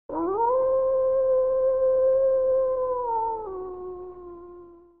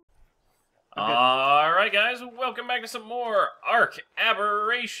welcome back to some more ARK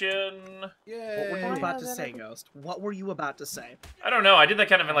Aberration. Yay. What were you about to say, Ghost? What were you about to say? I don't know, I did that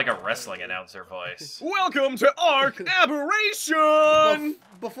kind of in like a wrestling announcer voice. Welcome to ARK Aberration!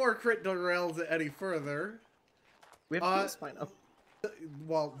 Before Crit derails it any further, We have to Spino.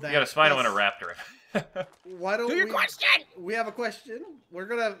 well, You got a Spino and a Raptor. Why don't Do your question! We have a question. We're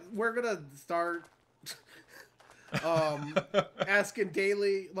gonna start asking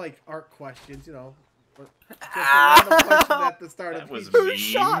daily ARK questions, you know. Just a random question at the start of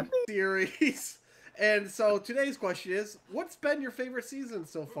each series. And so today's question is, what's been your favorite season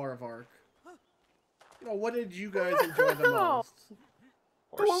so far of ARK? You know, what did you guys enjoy the most?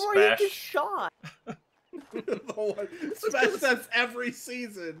 Or the one where you Spash. get shot. Smash that's every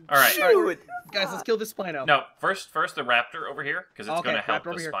season. Alright. Shoot! Guys, let's kill this Spino. No, first the Raptor over here, because it's Okay, going to help Raptor the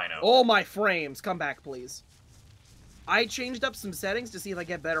over here. Spino. Oh, my frames. Come back, please. I changed up some settings to see if I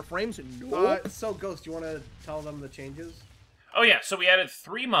get better frames. Nope. So, Ghost, you want to tell them the changes? Oh yeah, so we added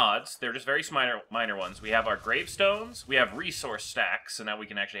 3 mods. They're just very minor ones. We have our gravestones, we have resource stacks, so now we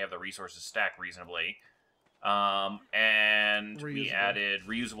can actually have the resources stack reasonably. And we Reusable. added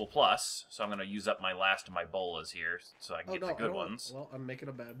reusable plus, so I'm going to use up my last of my bolas here, so I can get the good ones. Well, I'm making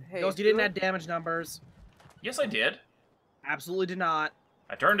a bed. Hey, Ghost, you didn't add damage numbers. Yes, I did. Absolutely did not.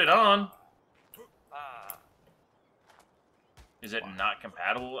 I turned it on. Is it not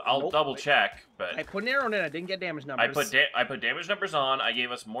compatible? I'll Nope. double check, but I put an arrow in it. I didn't get damage numbers. I put damage numbers on. I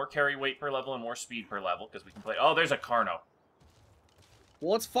gave us more carry weight per level and more speed per level because we can play. Oh, there's a Carno.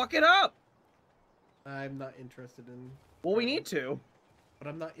 Well, let's fuck it up. I'm not interested in... Well, we need to. But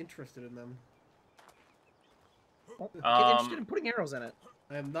I'm not interested in them. Well, get interested in putting arrows in it.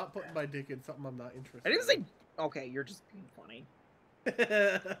 I am not putting my dick in something I'm not interested I didn't in. say... Okay, you're just being funny.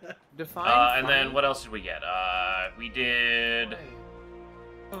 Define. And then what else did we get? We did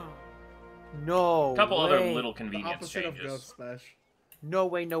No. a couple way. other little convenience Opposite of changes. Ghost Smash. No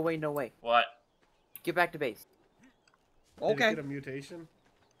way! No way! No way! What? Get back to base. Did you Okay. get a mutation?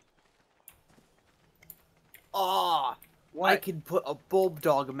 Ah! I can put a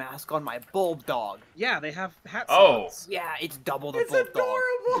Bulbdog mask on my Bulbdog. Yeah, they have hats. Oh. Yeah, it's double the It's Bulbdog.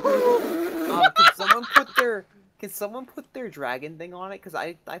 adorable! Can someone put their dragon thing on it? Because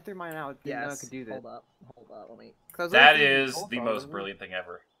I threw mine out. Didn't know I Yes. could do this. Hold up. Let me... That is the most brilliant thing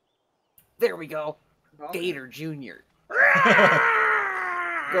ever. There we go. Okay. Gator Jr.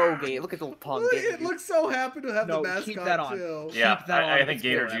 Go Gator. Look at the little tongue. Look, Gator it Jr. looks so happy to have No, the mask keep on, that on. too. Yeah, Keep that on I if think it's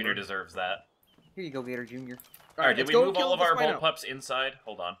Gator forever. Jr. deserves that. Here you go, Gator Jr. Alright, did let's we go move kill all of the our Spino. bull pups inside?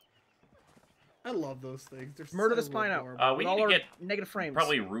 Hold on. I love those things. They're Murder the so Spino. adorable. We With all need to our get negative frames.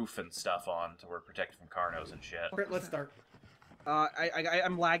 probably roof and stuff on so we're protected from Carnos and shit. Crit, let's start.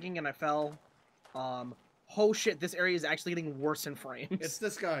 I'm lagging and I fell. Oh shit, this area is actually getting worse in frames. It's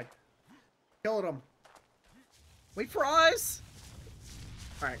this guy. Killing him. Wait for us!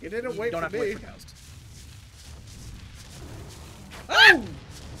 Alright, You didn't wait don't for have to me. wait for Ghost. Oh!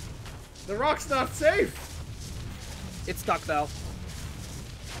 The rock's not safe! It's stuck though.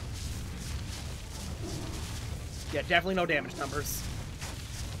 Yeah, definitely no damage numbers.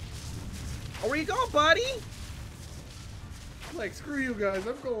 Oh, where you going, buddy? I'm like, screw you guys,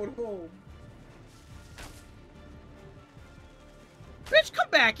 I'm going home. Bitch, come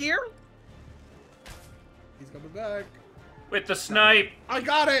back here! He's coming back. With the snipe! I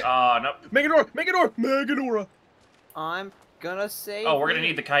got it! Nope. Megadora! Megadora! Megadora! I'm gonna say. Oh, we're gonna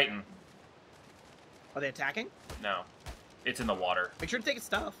need the chitin. Are they attacking? No. It's in the water. Make sure to take its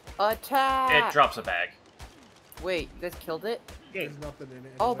stuff. Attack! It drops a bag. Wait, you guys killed it? Yeah. There's nothing in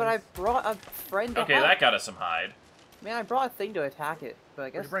it. Oh, but I anyways. brought a friend to Okay, help. that got us some hide. Man, I brought a thing to attack it, but I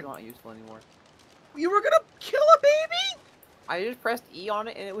guess it's bring- not useful anymore. You were gonna kill a baby? I just pressed E on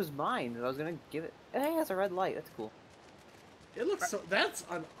it and it was mine. And I was gonna give it. And it has a red light. That's cool. It looks so... That's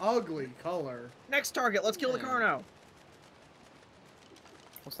an ugly color. Next target, let's kill the Carno.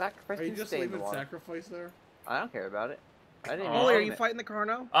 Well, sacrifice Are you can just stay in the leaving water. sacrifice there? I don't care about it. I didn't. Oh, Ollie, are name you it. fighting the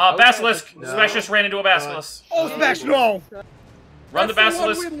Carno? Okay, Basilisk! no. Smash just ran into a basilisk. Oh, Smash, no! Run the That's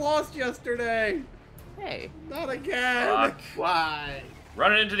basilisk. The one we lost yesterday! Hey. Not again! Fuck. Why?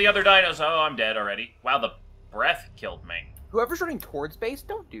 Run it into the other dinos. Oh, I'm dead already. Wow, the breath killed me. Whoever's running towards base,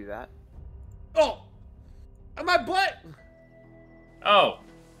 don't do that. Oh! On my butt! Oh.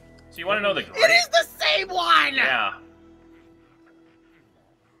 So you want to know the... It is the same one! Yeah.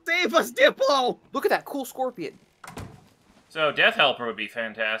 Save us, Diplo! Look at that cool scorpion. So Death Helper would be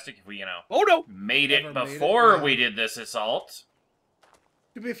fantastic if we, you know, Oh no! made it Never made it, before yeah. we did this assault.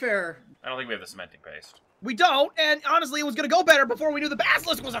 To be fair, I don't think we have the cementing paste. We don't, and honestly, it was gonna go better before we knew the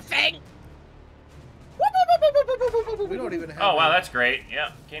basilisk was a thing! Whoop, whoop, whoop, We don't even have. Oh wow, that's great.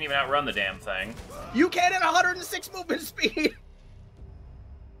 Yeah, can't even outrun the damn thing. You can at 106 movement speed.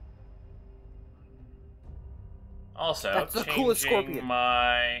 Also, That's the changing coolest scorpion.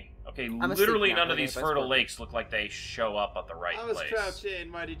 my... Okay, literally sleep none now, of these by fertile scorpion. lakes look like they show up at the right I was place. crouched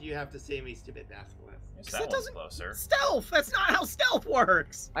in. Why did you have to say me, stupid basilisk? Yes, That that one's doesn't- closer. Stealth. That's not how stealth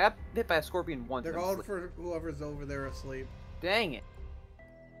works. I got hit by a scorpion once. They're and going slipped. for whoever's over there asleep. Dang it.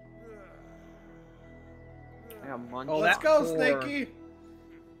 I got munched. Oh, Let's that go, poor- Snaky.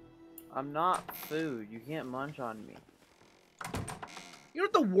 I'm not food. You can't munch on me. You know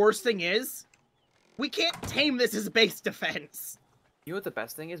what the worst thing is? We can't tame this as base defense. You know what the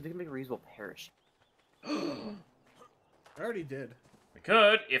best thing is? We can make a reusable parachute. I already did. We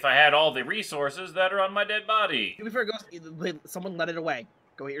could, if I had all the resources that are on my dead body. To be fair, someone let it away.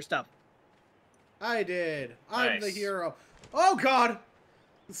 Go get your stuff. I did. I'm the Nice. hero. Oh God!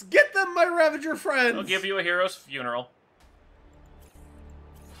 Let's get them, my Ravager friends. I'll give you a hero's funeral.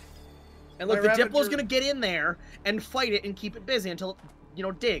 And look, My the Ravager- Diplo's gonna get in there and fight it and keep it busy until, you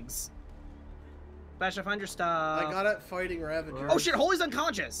know, digs. Bash, I find your stuff. I got it fighting Ravager. Oh shit, Holy's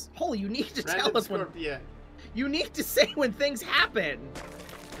unconscious. Holy, you need to tell Random us when. scorpion. You need to say when things happen.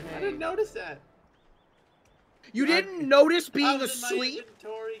 I didn't notice that. You I- didn't notice I being was in my asleep?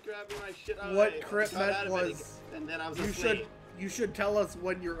 inventory, grabbing my shit. Oh, What I Crit got out meant of it was and then I was you asleep. should tell us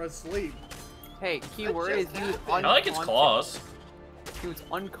when you're asleep. Hey, keyword is just he was happened. I like its claws. He was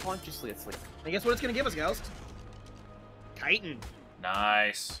unconsciously asleep. And guess what it's gonna give us, Ghost? Chitin.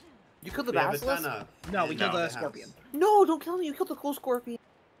 Nice. You killed the We have a basilisk? ton of. No, we in killed the the house. scorpion. No, don't kill me. You killed the cool scorpion.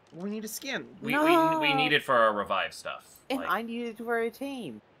 We need a skin. We No. need it for our revive stuff. And Like, I needed to wear a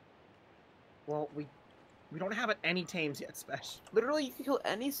tame. Well, we don't have any tames yet, Spesh. Literally, you can kill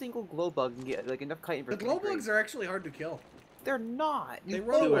any single glow bug and get like enough chitin for The glow bugs are actually hard to kill. They're not. You They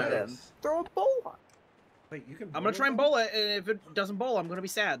roll bowl away. them. Throw a bowl. Wait, you can. I'm gonna try and bowl it, and if it doesn't bowl, I'm gonna be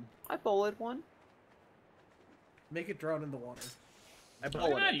sad. I bowled one. Make it drown in the water. I oh,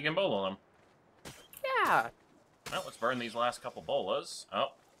 bowled yeah, it. you can bowl them. Yeah. Well, let's burn these last couple bolas. Oh,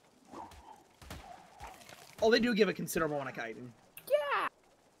 Oh, they do give a considerable amount of chitin. Yeah.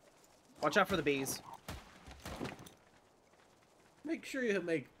 Watch out for the bees. Make sure you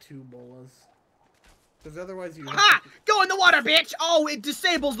make 2 bolas. Because otherwise you. Ha! Go in the water, bitch! Oh, it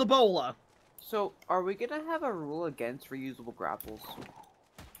disables the bola. So, are we gonna have a rule against reusable grapples? 'Cause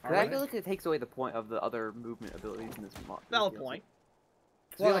I Alright. feel like it takes away the point of the other movement abilities in this mod. Valid point.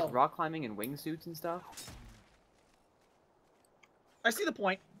 So we have, Well- like rock climbing and wingsuits and stuff. I see the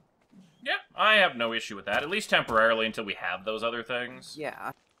point. yeah, I have no issue with that. At least temporarily until we have those other things.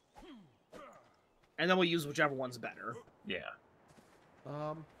 Yeah. And then we'll use whichever one's better. Yeah.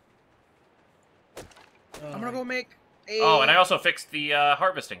 I'm gonna go make a... Oh, and I also fixed the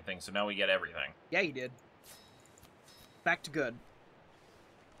harvesting thing, so now we get everything. Yeah, you did. Back to good.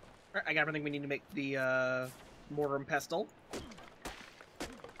 Alright, I got everything we need to make the, mortar and pestle.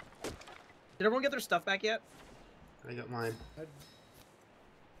 Did everyone get their stuff back yet? I got mine.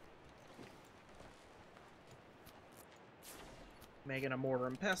 Making a mortar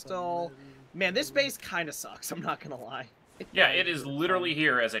and pestle. Man, this base kind of sucks, I'm not gonna lie. Yeah, it is literally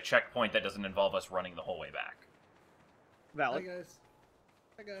here as a checkpoint that doesn't involve us running the whole way back. Hi Valid. guys.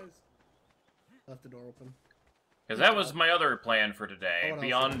 Hi guys. Left the door open. Because that was my other plan for Oh, today, what else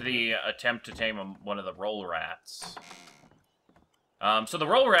beyond is the attempt to tame one of the roll rats. So the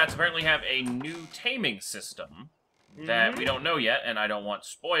roll rats apparently have a new taming system that we don't know yet, and I don't want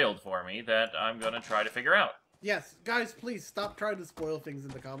spoiled for me, that I'm going to try to figure out. Yes, guys, please stop trying to spoil things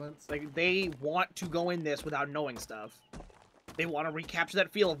in the comments. Like, they want to go in this without knowing stuff. They want to recapture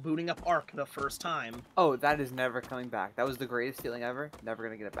that feel of booting up ARK the first time. Oh, that is never coming back. That was the greatest feeling ever. Never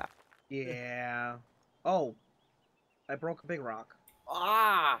gonna get it back. Yeah. Oh. I broke a big rock.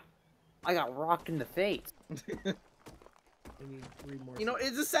 Ah! I got rocked in the face. I need 3 more. You know,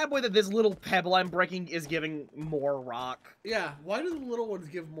 seconds. it's a sad way that this little pebble I'm breaking is giving more rock. Yeah, why do the little ones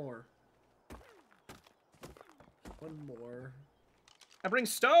give more? 1 more. I bring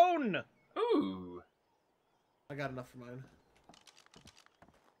stone! Ooh. I got enough for mine.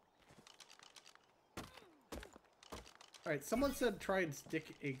 Alright, someone said try and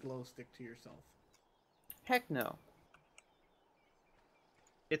stick a glow stick to yourself. Heck no.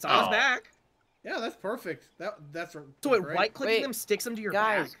 It's on his Oh. back. Yeah, that's perfect. That's So wait, great. right-clicking Wait, them sticks them to your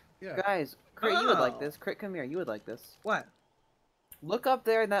Guys, back? Yeah. guys, Crit, you would like Oh. this. Crit, come here. You would like this. What? Look up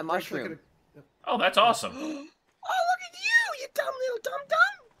there in that Right-click mushroom. it- Oh, that's awesome. Oh, look at you, you dumb little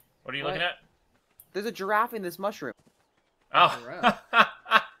dum-dum! What are you What? looking at? There's a giraffe in this mushroom. Oh.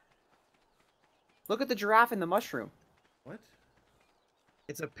 Look at the giraffe in the mushroom. What?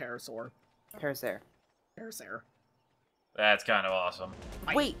 It's a parasaur. Parasaur. Parasaur. That's kind of awesome.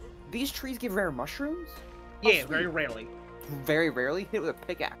 Wait, these trees give rare mushrooms? Yeah, sweet. very rarely. Very rarely? Hit with a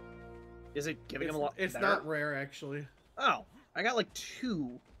pickaxe. Is it giving him a lot It's better? not rare, actually. Oh, I got like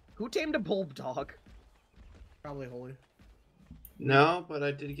 2. Who tamed a Bulbdog? Probably Holy. No, but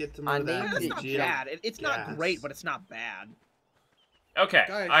I did get some I of that. named That's it not GM bad. It's not gas. great, but it's not bad. Okay,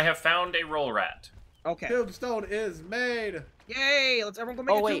 Guys. I have found a roll rat. Okay. Tombstone is made. Yay! Let's everyone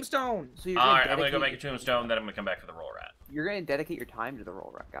go make a wait. tombstone. So you're Alright, gonna I'm gonna go dedicate- make a tombstone, then I'm gonna come back for the roll rat. You're gonna dedicate your time to the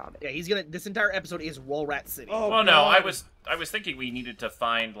roll rat. Got it. Yeah, he's gonna. This entire episode is Roll Rat City. Oh, Well, no, I God. was thinking we needed to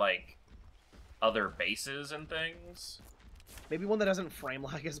find, like, other bases and things. Maybe one that doesn't frame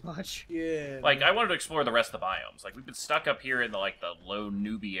lag as much. Yeah. Like, I wanted to explore the rest of the biomes. Like, we've been stuck up here in the, like, the low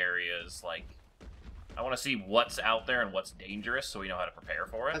newbie areas. Like, I want to see what's out there and what's dangerous so we know how to prepare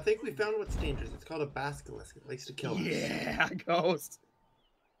for I it. think we found what's dangerous. It's called a basilisk. It likes to kill us. Yeah, Ghost.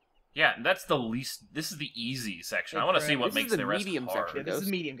 Yeah, and that's the least... This is the easy section. I want to see what This is makes the the rest medium hard. section. Yeah, this is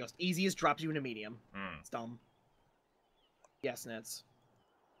Ghost. medium, Ghost. Easiest drops you into medium. Hmm. It's dumb. Yes, Nitz.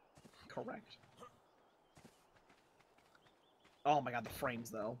 Correct. Oh my god, the frames,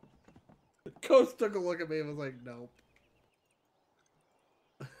 though. Ghost took a look at me and was like, nope.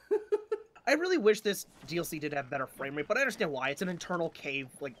 I really wish this DLC did have better frame rate, but I understand why. It's an internal cave,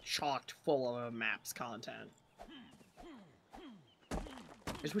 like, chocked full of maps content. I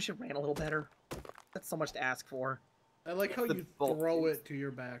just wish it ran a little better. That's so much to ask for. I like how The you bulk throw is- it to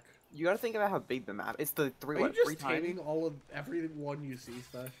your back. You gotta think about how big the map. It's the Are three you what, just 3 times. taming all of everyone you see,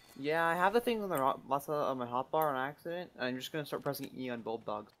 Stash? Yeah, I have the things on the lots on my hotbar on accident, and I'm just gonna start pressing E on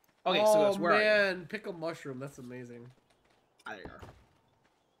Bulbdogs. Okay, so Oh Ghost, where are you? man, pick a mushroom. That's amazing. Ah, there you are.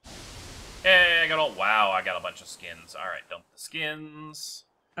 Hey, I got all... Wow, I got a bunch of skins. Alright, dump the skins.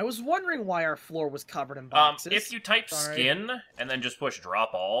 I was wondering why our floor was covered in boxes. If you type Sorry. skin and then just push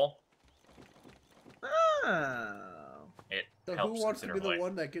drop all, Oh. it So helps who wants to be considerably. the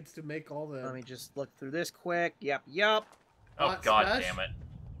one that gets to make all the... Let me just look through this quick. Yep, yep. Oh, Hot god smash? damn it.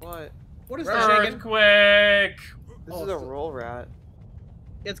 What? What is Right. that? Shaken. Earthquake! This Oh, is a so- roll rat.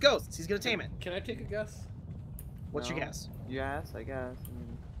 It's Ghosts. He's gonna tame it. Can I take a guess? What's your No. guess? Yes, I guess.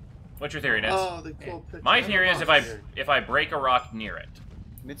 What's your theory, Nitz? Oh, the cool picture. My of a theory is monster. if I break a rock near it.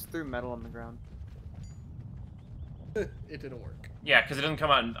 Nitz threw metal on the ground. It didn't work. Yeah, because it doesn't come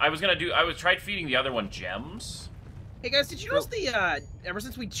out. I was tried feeding the other one gems. Hey guys, did you notice the ever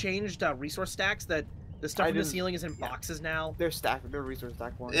since we changed resource stacks that the stuff I in the didn't- ceiling is in yeah. boxes now? They're stacked. They're resource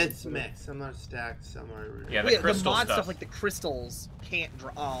stack ones. It's mixed. Some are stacked, some are... Yeah, Wait, the crystal mod stuff. like the crystals can't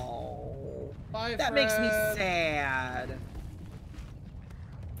draw. Oh, Bye, that makes me Fred. sad.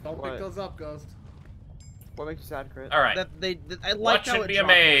 Don't What? pick those up, Ghost. What makes you sad, Crit? All right. I like What how should it be dropped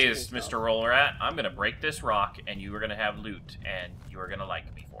all this amazed, cool Mr. stuff. Roller Rat. I'm gonna break this rock, and you are gonna have loot, and you are gonna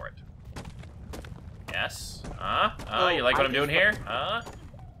like me for it. Yes? Oh, You like what I I'm doing just- here?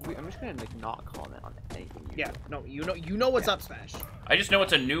 I'm just gonna like not comment on anything. You Yeah, do. no, you know what's Yeah. up, Smash. I just know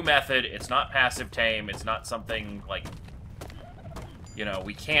it's a new method. It's not passive tame. It's not something like, you know,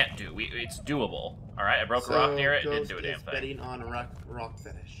 we can't do. It's doable. All right, I broke a rock near it. It didn't do a damn is thing. betting on rock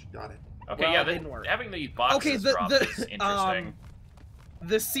fetish. Got it. Okay, Well, yeah, it didn't work. having these boxes Okay, the- drop the- is interesting.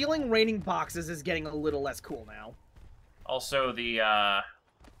 The ceiling raining boxes is getting a little less cool now. Also, the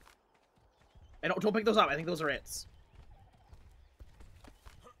And don't pick those up. I think those are its.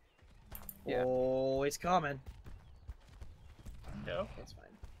 Yeah. Oh, it's coming. no. That's fine.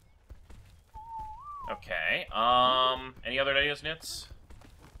 Okay. Any other ideas, Nitz?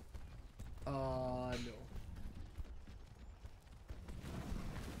 No.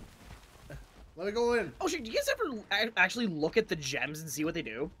 Let me go in. Oh shit! Do you guys ever actually look at the gems and see what they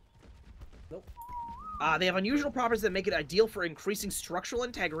do? Nope. They have unusual properties that make it ideal for increasing structural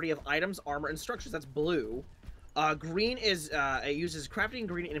integrity of items, armor, and structures. That's blue. Green is it uses crafting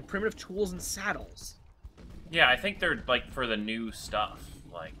ingredient in primitive tools and saddles. Yeah, I think they're like for the new stuff.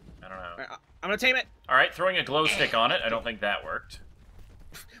 Like, I don't know. All right, I'm gonna tame it. All right, throwing a glow stick on it. I don't think that worked.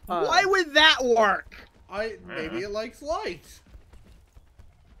 Why would that work? Maybe it likes light.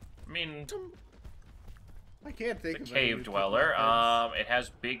 I mean, I can't think the of any cave new dweller. techniques. It has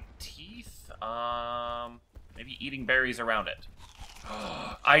big teeth. Maybe eating berries around it.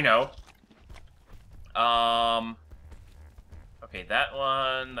 I know. Okay, that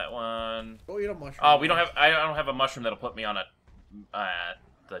one. Go eat a mushroom. Oh, we don't have. I don't have a mushroom that'll put me on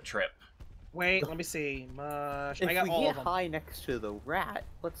the trip. Wait, let me see. If I got we all get of them. high next to the rat,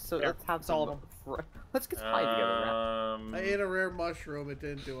 let's There, have it's all of some. Let's get high together, rat. I ate a rare mushroom. It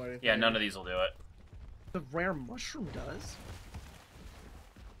didn't do anything. Yeah, none of these will do it. The rare mushroom does.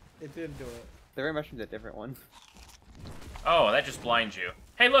 It didn't do it. The rare mushroom's a different one. Oh, that just blinds you.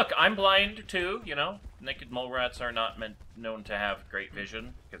 Hey, look, I'm blind too. You know. naked mole rats are not known to have great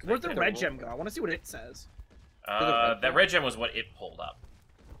vision. Where'd the red gem go? I want to see what it says. That red gem was what it pulled up.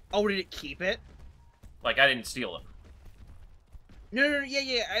 Oh, did it keep it? Like, I didn't steal them. No,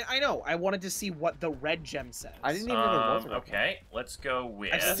 yeah, I know. I wanted to see what the red gem says. I didn't even know there was a red Okay, let's go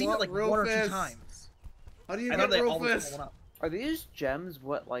with... I've seen it like one or two times. How do you I get thought they always Rufus? pull one up. Are these gems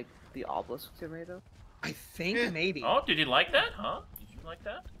what, like, the obelisks are made of? I think maybe. Oh, did you like that? Huh? Did you like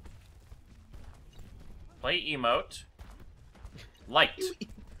that? Play emote. Light.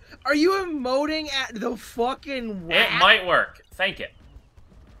 Are you emoting at the fucking rat? It might work. Thank it.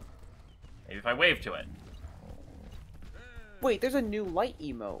 Maybe if I wave to it. Wait, there's a new light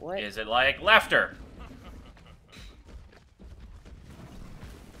emote. What? Is it like laughter?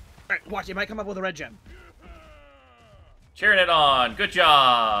 Alright, watch. It might come up with a red gem. Cheering it on. Good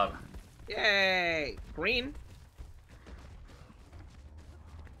job. Yay! Green.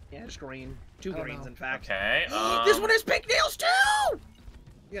 Yeah, just green. Two I don't greens, know. in fact. Okay. This one has pink nails too!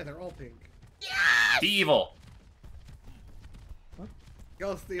 Yeah, they're all pink. Yes! Be evil.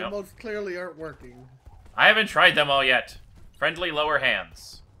 Ghost, the Nope. emotes clearly aren't working. I haven't tried them all yet. Friendly lower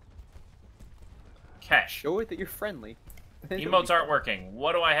hands. Okay. Show it that you're friendly. Emotes aren't working.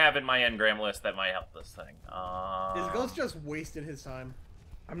 What do I have in my engram list that might help this thing? Is Ghost just wasting his time?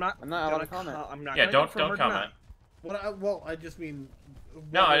 I'm not allowed gonna to comment. I'm not Yeah, gonna don't confirm or deny. comment. Well, I just mean.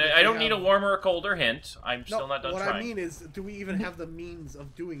 No, whether I we don't need a have- warmer or colder hint. I'm No, still not done what trying. I mean is, do we even have the means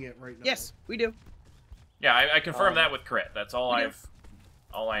of doing it right now? Yes, we do. Yeah, I confirmed that with crit. That's all We do.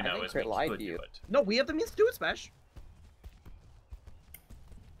 all I know think is Crit we lied could to you. do it. No, we have the means to do it, Smash.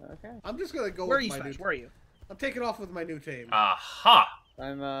 Okay. I'm just gonna go Where are with you, my Smash? new. Where are you? I'm taking off with my new tame. Aha!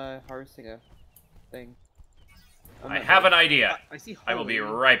 I'm harvesting a thing. I have an idea. I see. I will be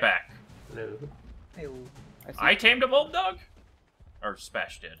holy. right back. No. Hey, I tamed a Bulbdog? Or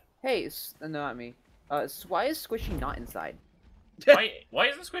Spash did. Hey, no, not me. Why is Squishy not inside? Why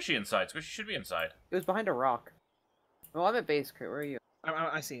isn't Squishy inside? Squishy should be inside. It was behind a rock. Well, I'm at base, Crit. Where are you?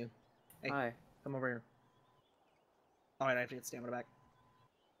 I see you. Hey. Hi. Come over here. Alright, I have to get stamina back.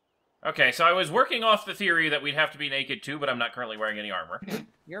 Okay, so I was working off the theory that we'd have to be naked too, but I'm not currently wearing any armor.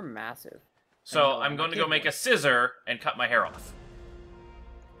 You're massive. So I'm going to go make a scissor and cut my hair off.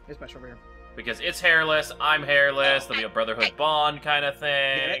 Here's Smash over here. Because it's hairless, I'm hairless, there'll be a brotherhood bond kind of Get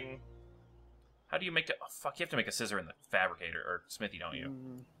thing. How do you make a... Oh, fuck, you have to make a scissor in the fabricator, or smithy, don't you?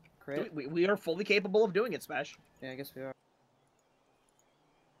 Crit? We are fully capable of doing it, Smash. Yeah, I guess we are.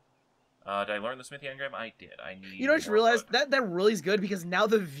 Did I learn the smithy engram? I did. I need... You know, I just more realized wood. that really is good because now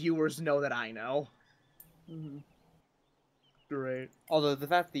the viewers know that I know. Great. Although the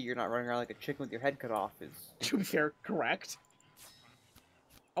fact that you're not running around like a chicken with your head cut off is... To be fair, correct.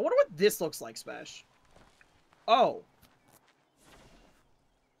 I wonder what this looks like, Smash. Oh.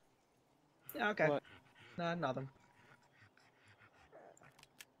 Yeah, okay. What? Nah, nothing.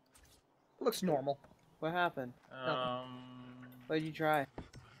 Looks normal. What happened? What did you try?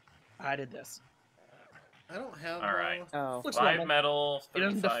 I did this. I don't have. Alright. Oh. Looks 5 normal. metal, It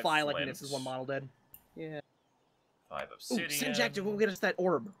doesn't 35 defy like flint, Nitz's one model did. Yeah. 5 Ooh, obsidian, send Jack to go get us that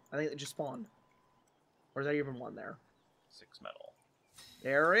orb. I think it just spawned. Or is there even one there? 6 metal.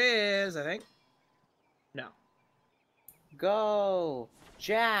 There is, I think. No. Go!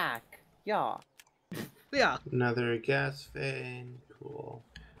 Jack! Yeah. Yeah. Another gas vein. Cool.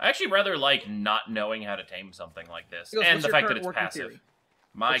 I actually rather like not knowing how to tame something like this, He goes, and "What's the your fact that current it's working passive. theory?"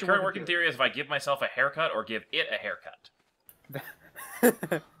 My What's your current working working theory is if I give myself a haircut or give it a haircut.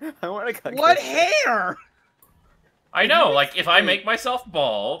 I want to cut What this. hair? I know, like, if I make myself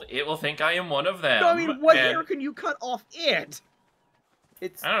bald, it will think I am one of them. No, I mean, what and- hair can you cut off it?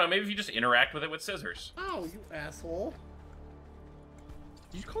 It's... I don't know, maybe if you just interact with it with scissors. Oh, you asshole!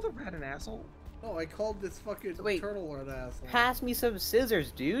 Did you call the rat an asshole? No, I called this fucking Wait. turtle an asshole. Pass me some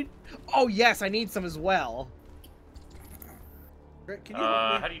scissors, dude. Oh, yes, I need some as well. Rick, can you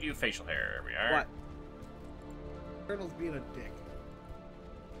How help do you do facial hair? There we are. What? Turtle's being a dick.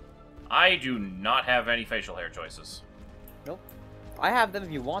 I do not have any facial hair choices. Nope. I have them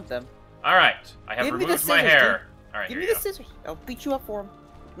if you want them. Alright, I have Give me the removed my scissors, hair. Alright, Give here me you the go. scissors. I'll beat you up for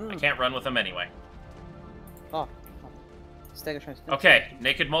them. I can't run with them anyway. Oh. Stagger trying to... Okay,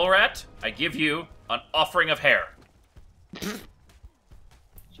 naked mole rat, I give you an offering of hair. Jesus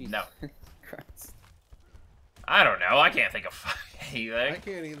No. Christ. I don't know, I can't think of I anything.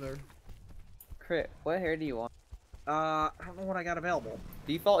 can't either. Crit, what hair do you want? I don't know what I got available.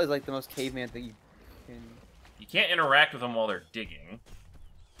 Default is like the most caveman thing you can... You can't interact with them while they're digging.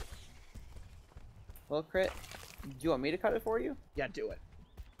 Well, Crit, do you want me to cut it for you? Yeah, do it.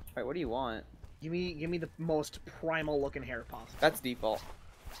 Alright, what do you want? Give me the most primal looking hair possible. That's default.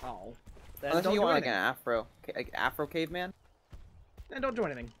 Oh. Then Unless don't you do want like anything. an afro caveman. Then don't do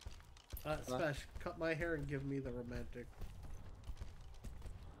anything. Spesh, cut my hair and give me the romantic.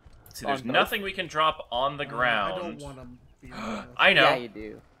 See, there's On both? nothing we can drop on the ground. I don't want to be honest. I know. Yeah, you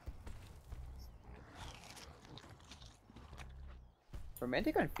do.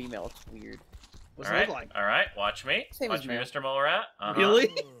 Romantic on female, it's weird. What's All it right, look like? all right. Watch me. Same Watch as me, male. Mr. Mole Rat. Really?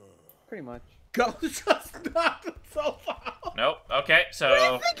 Pretty much. Go just knocked itself out. Nope. Okay, What do you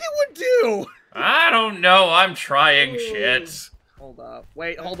so think it would do? I don't know. I'm trying shit. Hold up.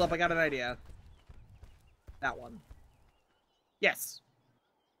 Wait, hold up. I got an idea. That one. Yes.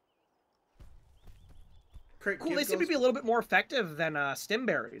 Crit, Cool. give They seem to Ghost- be a little bit more effective than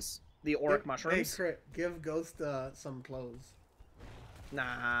stimberries, the auric Hey, mushrooms. Crit, give Ghost some clothes.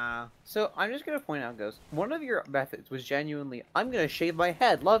 Nah. So I'm just gonna point out, Ghost. One of your methods was genuinely, I'm gonna shave my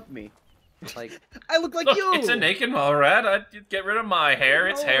head. Love me. Like, I look like Look, you. it's a naked mole rat. I'd get rid of my hair.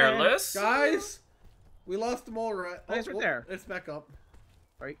 It's Mole rat. hairless. Guys, we lost the mole rat. Oh, it's right there. It's back up.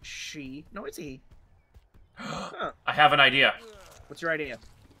 Right? She. No, it's he. Huh. I have an idea. What's your idea?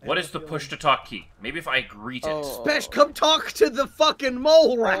 What is the push-to-talk key? Maybe if I greet it. Oh. Spesh, come talk to the fucking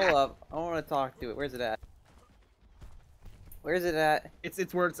mole rat. hold up. I want to talk to it. Where's it at? Where's it at?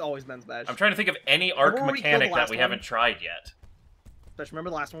 It's where it's always been, Spesh. I'm trying to think of any arc Remember when we killed mechanic the that last we one? haven't tried yet. Spesh, remember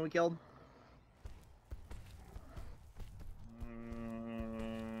the last one we killed?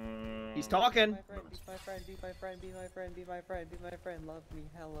 He's talking. Be my friend, be my friend, be my friend, be my friend, be my friend. Love me.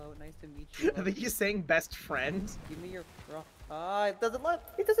 Hello. Nice to meet you. I think he's saying best friend. Give me your. It doesn't like.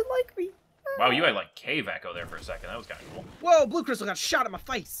 It doesn't like me. Wow, you had like cave echo there for a second. That was kind of cool. Whoa, blue crystal got shot at my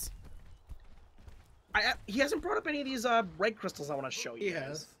face. He hasn't brought up any of these red crystals I want to show you. He guys.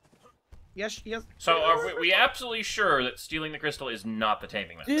 has. Yes, yes. So are we absolutely sure that stealing the crystal is not the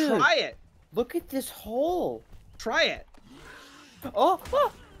taming method? Dude, Try it. look at this hole. Try it. Oh.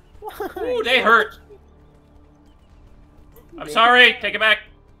 Ooh, they hurt. I'm sorry. Take it back.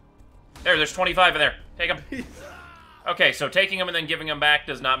 There's 25 in there. Take them. Okay, so taking them and then giving them back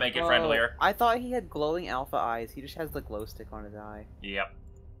does not make it friendlier. I thought he had glowing alpha eyes. He just has the glow stick on his eye. Yep.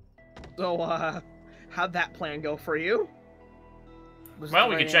 So, how'd that plan go for you? Was Well, the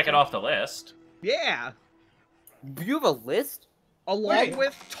we right can check it answer? off the list. Yeah. You have a list? Along Wait.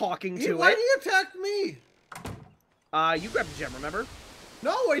 with talking to Why it. do you attack me? You grabbed the gem, remember?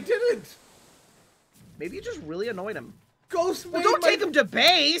 No, I didn't. Maybe you just really annoyed him. Ghost made Well, don't take him to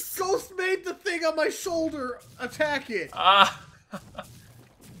base! Ghost made the thing on my shoulder attack it. Ah.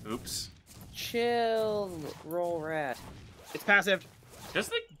 Oops. Chill, roll rat. It's passive. Does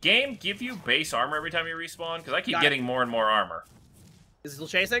the game give you base armor every time you respawn? Because I keep Got it. getting more and more armor. Is it still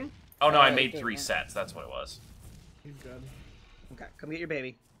chasing? Oh no, I it made did 3 not. sets. That's what it was. He's good. Okay, come get your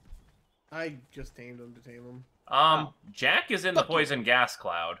baby. I just tamed him to tame him. Jack is in the Fuck you. poison gas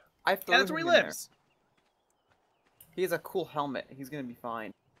cloud. I Yeah, threw that's where he him in there. lives. He has a cool helmet. He's gonna be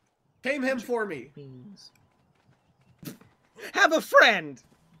fine. Tame him for me. Have a friend!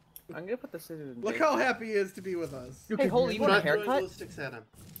 I'm gonna put the scissors in. Look how happy he is to be with us. Hey, Holy, you want a Try throwing haircut? glow sticks at him.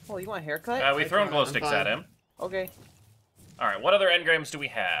 Holy, you want a haircut? We've thrown glow sticks I'm at fine. him. Okay. Alright, what other engrams do we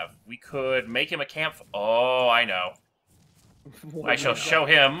have? We could make him a camp... Oh, I know. I shall show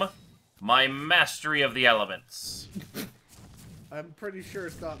him my mastery of the elements. I'm pretty sure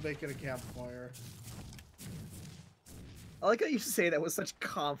it's not making a campfire. I like how you say that with such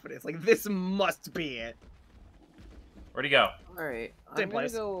confidence. Like, this must be it. Where'd he go? Alright. Same I'm gonna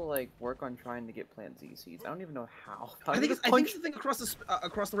place. go, like, work on trying to get plant Z seeds. I don't even know how. I think it's punch... the thing across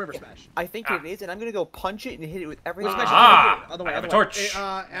the river, Smash. I think it is, and I'm gonna go punch it and hit it with everything. Smash, Ah! other way, I have a other way. torch.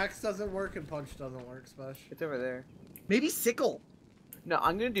 Axe doesn't work and punch doesn't work, Spesh. It's over there. Maybe sickle. No,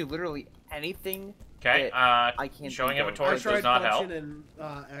 I'm gonna do literally anything. Okay, I can't showing think him a of. I torch tried does not help. punching and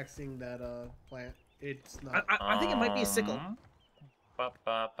axing that plant. It's not. I think it might be a sickle.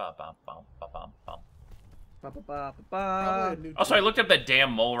 Ba-ba-ba-bum-bum-ba-bum-bum. Probably a new Also, I looked up that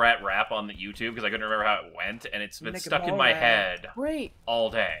damn mole rat rap on the YouTube because I couldn't remember how it went, and it's been Naked stuck in mole my rat. head Wait,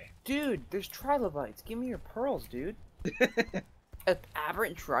 all day. dude, there's trilobites. Give me your pearls, dude.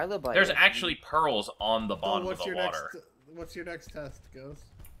 Aberrant trilobite. There's actually pearls on the So bottom of the water. What's your next test, Ghost?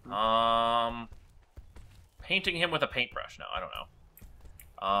 Painting him with a paintbrush. No, I don't know.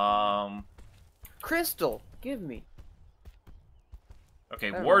 crystal. Give me. Okay,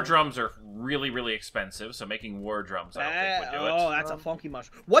 Never war mind. drums are really, really expensive, so making war drums I don't think would do it. Oh, that's a funky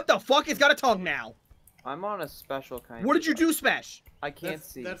mushroom. What the fuck? It's got a tongue now. I'm on a special kind. What of did you do, Smash? I can't That's,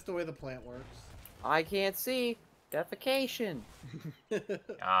 see. That's the way the plant works. I can't see. Defecation.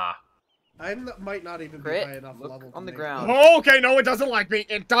 Ah. Might not even Crit, be high enough look level. on to the make ground. it. Okay, no, it doesn't like me.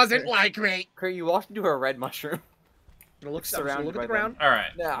 It doesn't like me. Kurt, you walked into a red mushroom. Look Surrounded at by the ground. All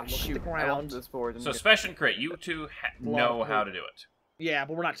right. Yeah, Look at the shoot. I ground. want this forward. So Spesh and Crit, you two know how to do it. Yeah,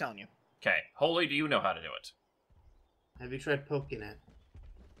 but we're not telling you. Okay. Holy, do you know how to do it? Have you tried poking it?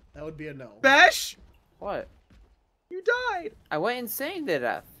 That would be a no. Bash, What? you died. I went insane to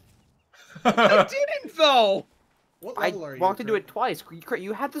death. I didn't though. What I level are you? walked into Crit? it twice.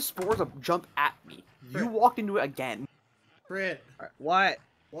 You had the spores jump at me. You Crit. walked into it again. Crit. What?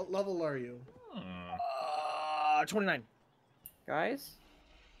 What level are you? 29. Guys,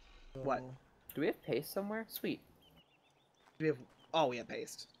 What? Oh. do we have paste somewhere? Sweet. Do we have? Oh, we have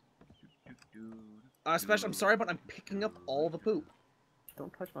paste. Special. I'm sorry, but I'm picking up all the poop.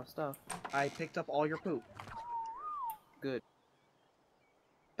 Don't touch my stuff. I picked up all your poop. Good.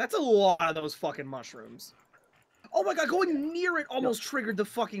 That's a lot of those fucking mushrooms. Oh my god, going near it almost triggered the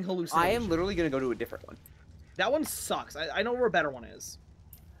fucking hallucination. I am literally gonna go to a different one. That one sucks. I know where a better one is.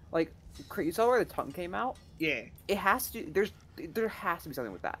 Like, you saw where the tongue came out? Yeah. It has to. There has to be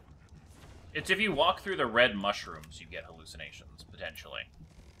something with that. It's if you walk through the red mushrooms, you get hallucinations, potentially.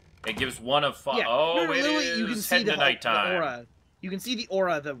 It gives one of five. Yeah. Oh, no, it literally, is you can see heading to the nighttime. aura. You can see the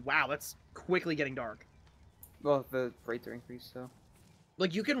aura. Wow, that's quickly getting dark. Well, the rates are increased, so.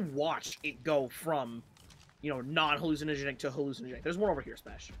 Like, you can watch it go from, non-hallucinogenic to hallucinogenic. There's more over here,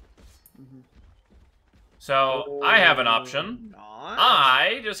 Smash. So, I have an option. Not.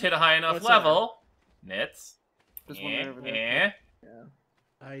 I just hit a high enough What's level. Nitz. There's one right over there. Yeah.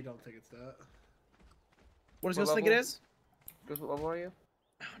 Yeah. I don't think it's that. What does What Ghost think it level? is? What level are you?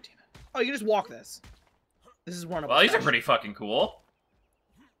 Oh, damn it. Oh, you can just walk this. This is one of Well, these are Smash. pretty fucking cool.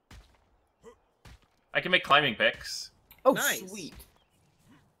 I can make climbing picks. Oh, Nice. sweet.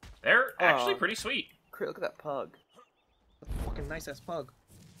 They're actually Aw. pretty sweet. Look at that pug. Fucking nice-ass pug.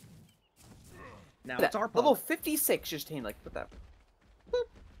 Now Look at it's that. our pug. Level 56 just came, like, put that.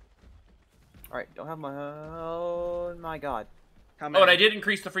 Alright, don't have my. Oh my god. How Oh, many? and I did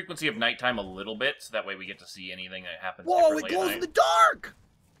increase the frequency of nighttime a little bit, so that way we get to see anything that happens Whoa, it differently glows at in night. the dark!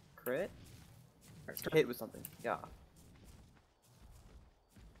 Crit? Hit with something. Yeah.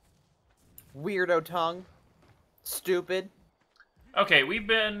 Weirdo tongue. Stupid. Okay, we've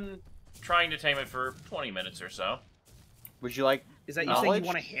been trying to tame it for 20 minutes or so. Would you like. Is that you saying knowledge? you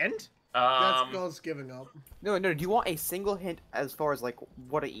want a hint? That's Ghost giving up. No, do you want a single hint as far as, like,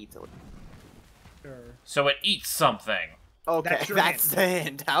 what it eats? Sure. So it eats something. Okay, That's your that's the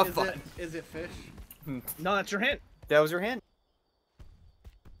hint. How Is fun. it fish? No, that's your hint. That was your hint.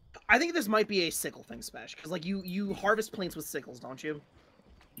 I think this might be a sickle thing, Smash, because like you harvest plants with sickles, don't you?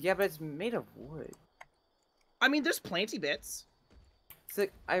 Yeah, but it's made of wood. I mean, there's planty bits. It's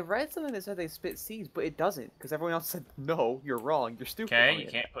like, I read something that said they spit seeds, but it doesn't, because everyone else said, no, you're wrong, you're stupid. Okay, Oh, you yeah.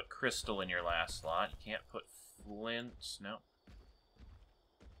 can't put crystal in your last slot. You can't put flint. No.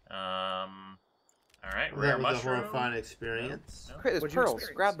 Alright, Well, rare that was a mushroom. horrifying experience. No. Crit, there's What'd you pearls,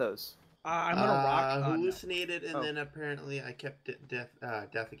 experience? grab those. I'm gonna rock. No. Hallucinated, and Oh. then apparently I kept it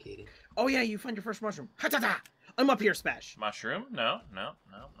defecating. Oh yeah, you find your first mushroom. Ha-ta-ta! I'm up here, Smash. Mushroom? No,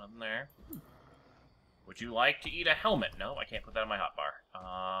 nothing there. Would you like to eat a helmet? No, I can't put that on my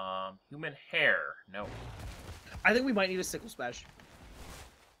hotbar. Human hair? No. I think we might need a sickle, Smash.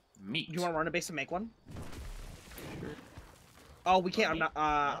 Meat? Do you want to run a base and make one? Oh, we can't. I'm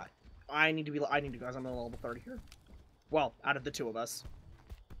not. I need to go. Guys, I'm at level 30 here. Well, out of the two of us.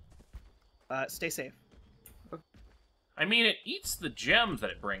 Stay safe. I mean, it eats the gems that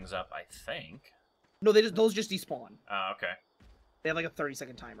it brings up, I think. No, those just despawn. Okay. They have like a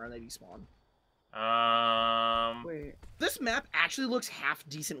 30-second timer and they despawn. Wait, This map actually looks half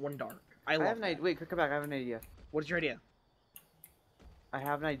decent when dark. I I love have an that. idea. Wait, come back, I have an idea. What is your idea? I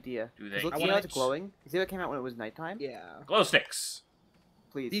have an idea. Do 'Cause they look, I see how wanna- it's glowing? See how it came out when it was nighttime? Yeah. glow sticks.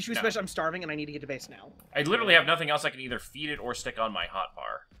 Please. The issue is, No. Smash, I'm starving and I need to get to base now. I literally have nothing else I can either feed it or stick on my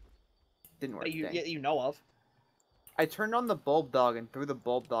hotbar. Didn't work. That you, dang. yeah, you know of. I turned on the Bulbdog and threw the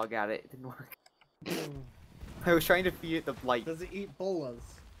Bulbdog at it. It didn't work. I was trying to feed it the light. Does it eat bolas?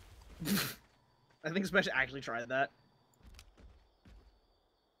 I think Smash actually tried that.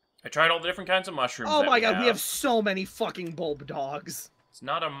 I tried all the different kinds of mushrooms. Oh that my god, we have have so many fucking Bulbdogs. It's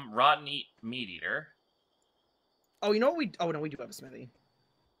not a rotten meat eater. Oh, you know what we... Oh, no, we do have a smithy.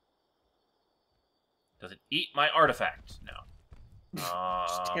 Does it eat my artifact? No.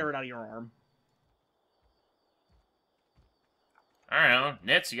 Just tear it out of your arm. I don't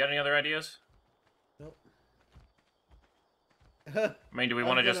know. Nitz, you got any other ideas? Nope. I mean, do we I've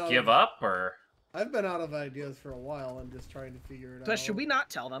want to been just out give of- up, or... I've been out of ideas for a while. I'm just trying to figure it So out. should we not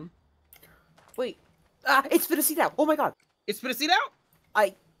tell them? Wait. Ah, it spit a seed out. Oh my god. It's spit a seed out?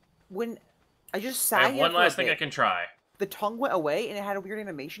 When I just I sat have here one for a last thing I bit, can try. the tongue went away and it had a weird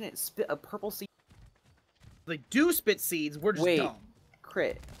animation. And it spit a purple seed. They do spit seeds. We're just dumb.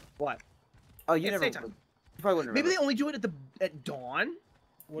 Crit. What? Oh, you It's never. daytime. You probably wouldn't remember. Maybe they only do it at dawn.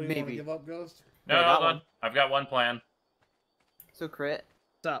 What do you want to give up, Ghost? No, Yeah, hold that on. one. I've got one plan. So crit.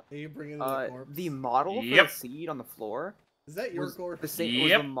 What's up? Are you bringing in the corpse? The model for Yep. the seed on the floor. Is that your Was corpse? the same.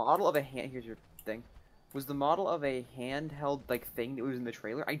 Was the model of a hand? Here's your thing. Was the model of a handheld like thing that was in the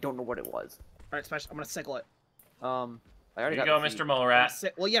trailer? I don't know what it was. All right, Smash. I'm gonna sickle it. I already Here you got go, the Mr. seed. Mole Rat.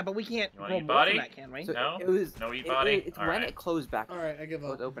 Well, yeah, but we can't You wanna grow eat more body? from that, can we? So No? it was. No eat body? It's when Alright. it closed back. All right, I give It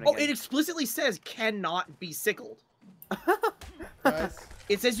was up. open Oh, again. it explicitly says cannot be sickled. Guys,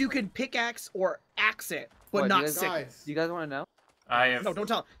 It says you can pickaxe or axe it, but What, not you guys- sickle. guys. Do you guys want to know? I have... No, don't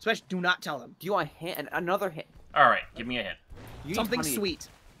tell them. Smash, do not tell them. Do you want another hint? Alright, give me a hint. You need Something honey. sweet.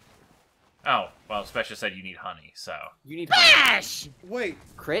 Oh, well, Special said you need honey, so... You need honey. Smash! Wait.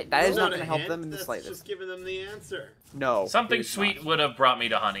 Crit. That is That's not a going to help hint, them in the that's slightest. just giving them the answer. No. Something it is sweet not. would have brought me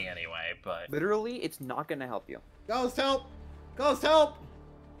to honey anyway, but... Literally, it's not going to help you. Ghost, help! Ghost, help!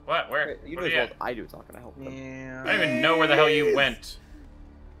 What? Where? Crit, you know Where as are you well at? as I do. It's not going to help them. Yeah. I don't even know where the hell you went.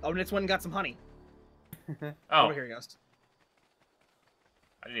 Oh, Nitz went and got some honey. Oh, Over here, Ghost.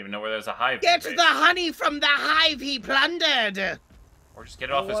 I didn't even know where there was a hive. Get base. the honey from the hive he plundered! Or just get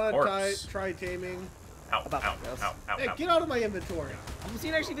it off his I want corpse. to try taming. Ow, About ow, this. ow, ow, Hey, ow. get out of my inventory. You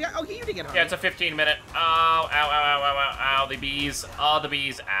seen actually? Oh, you did get honey. Yeah, it's a 15-minute. Oh, ow, ow, ow, ow, ow, ow, the bees. Oh, the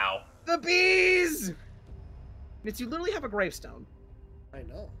bees, ow. The bees! Nitz, you literally have a gravestone. I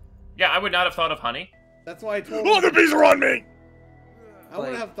know. Yeah, I would not have thought of honey. That's why I told Oh, him. the bees are on me! I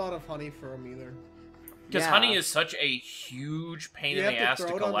wouldn't Like- have thought of honey for him either. Because Yeah. honey is such a huge pain You in have the ass throw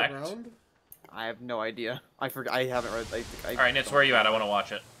to it on the collect. ground? I have no idea. I forgot. I haven't read. Alright, Nitz, where are you at? I want to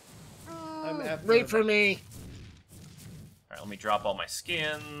watch it. I'm after Wait for me. Alright, let me drop all my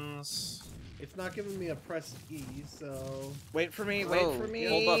skins. It's not giving me a press E, so Wait for me. Whoa, Wait for me.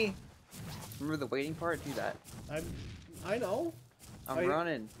 hold up. Remember the waiting part? Do that. I know. I'm I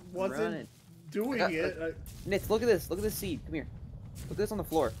running. I'm wasn't running. doing got- it. Nitz, look at this. Look at this seed. Come here. Look at this on the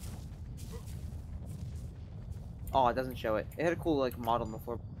floor. Oh, it doesn't show it. It had a cool like model on the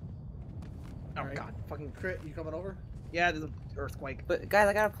floor. Oh Alright. god, fucking. Crit, you coming over? Yeah, there's an earthquake. But guys,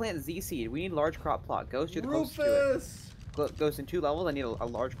 I gotta plant Z seed. We need large crop plot. Ghost, you're the closest to it. Rufus! Ghost in 2 levels. I need a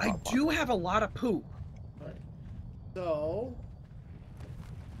large crop I plot. do have a lot of poop. So,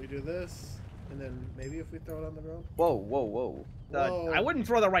 we do this, and then maybe if we throw it on the ground. Whoa, whoa, whoa. Whoa. I wouldn't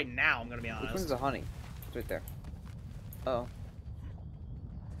throw that right now. I'm gonna be Which one's honest. the honey? It's right there. Oh.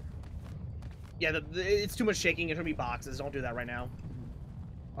 Yeah, it's too much shaking. It's gonna be boxes. Don't do that right now.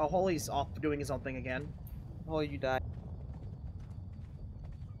 Oh, Holy's off doing his own thing again. Oh, you died.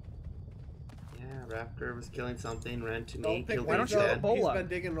 Yeah, Raptor was killing something, ran to me, Don't pick killed Why me don't you instead. go He's Ebola. been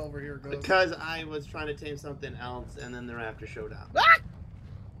digging over here, Ghost. Because I was trying to tame something else, and then the Raptor showed up.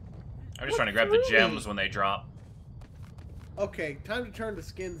 I'm just trying to grab the gems when they drop. Okay, time to turn the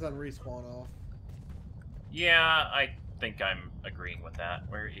skins on respawn off. Yeah, I think I'm agreeing with that.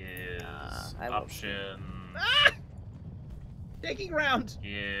 Where is I will- option? Ah! Taking ground.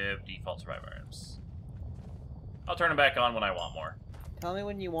 Give default survivor items. I'll turn them back on when I want more. Tell me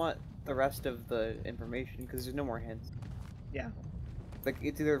when you want the rest of the information, because there's no more hints. Yeah. Like,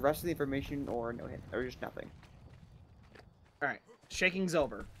 it's either the rest of the information or no hint, or just nothing. All right. Shaking's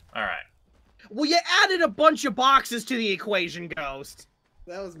over. All right. Well, you added a bunch of boxes to the equation, Ghost.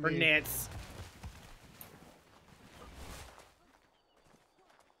 That was For me. Nitz.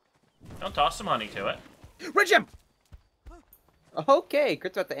 Don't toss some honey to it. Red gem. Okay,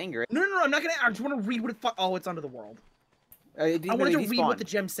 Crit's about to anger it. No, I'm not gonna. I just want to read what it. Oh, it's under the world. I wanted to read what the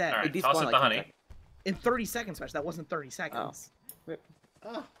gem said. All right, It toss despawned it like the 10 honey. seconds. In 30 seconds, Smash. That wasn't 30 seconds.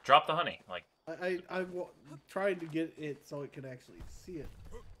 Ah, Drop the honey. Like, I'm trying to get it so it can actually see it.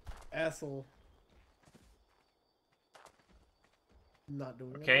 Asshole. Not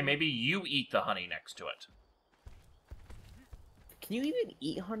doing it. okay, maybe you eat the honey next to it. Can you even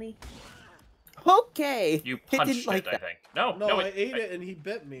eat honey? Okay! You It punched didn't like it, I that. think. No, No, I it, ate it and he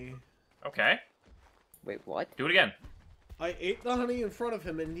bit me. Okay, Wait, what? do it again. I ate the honey in front of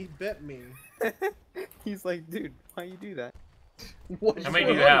him and he bit me. He's like, dude, why you do that? What How many is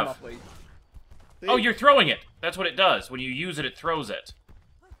do you going on, have? Muffly? See? Oh, you're throwing it. That's what it does. When you use it, it throws it.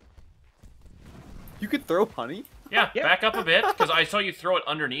 You could throw honey? Yeah, Yeah. back up a bit, because I saw you throw it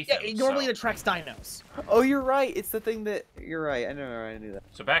underneath Yeah, him. normally so. it attracts dinos. Oh, you're right. It's the thing that... You're right. I know. I knew that.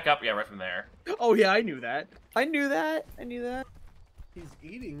 So back up, yeah, right from there. Oh yeah, I knew that. I knew that. I knew that. He's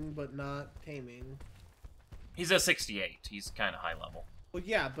eating but not taming. He's a 68. He's kind of high level. Well,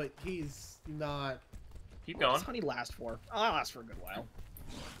 yeah, but he's not. Keep What going. does honey last for? Oh, I'll last for a good while.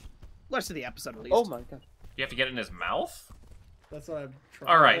 Rest of the episode, at least. Oh my god. You have to get it in his mouth? That's what I'm trying.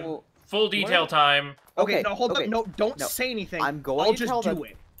 All right. Oh, Full detail time. Okay, no, hold okay. up. No, don't No. say anything. I'm going I'll to just tell do them.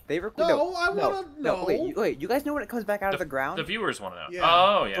 it. They No, I want to know. Wait, you guys know when it comes back out of the ground? The viewers want to know. Yeah.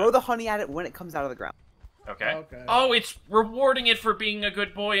 Oh, yeah. Throw the honey at it when it comes out of the ground. Okay. Okay. Oh, it's rewarding it for being a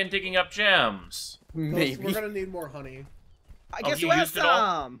good boy and digging up gems. We're gonna need more honey. I guess you you have used it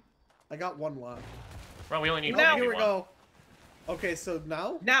all? some. I got one left. Well, we only need Now- one. Here we go. Okay, so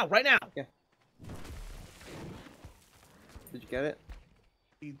now? Now, right now. Did you get it?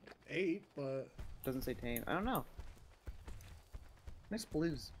 He ate, but... Doesn't say tame. I don't know. Nice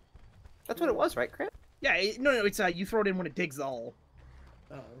blues. That's what it was, right, Chris? Yeah, no, it's you throw it in when it digs the hole.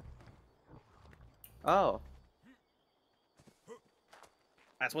 Oh. Oh.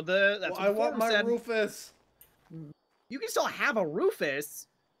 That's what the Well, what I the want forum my said. Rufus. You can still have a Rufus,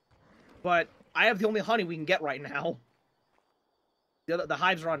 but I have the only honey we can get right now. The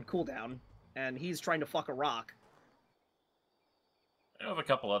hives are on cooldown, and he's trying to fuck a rock. I know of a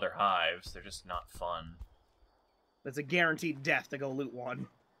couple other hives. They're just not fun. That's a guaranteed death to go loot one.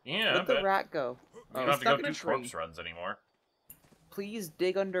 Yeah, Where'd but the rat go? you Oh, don't have to go stuck in a do tree. corpse runs anymore. please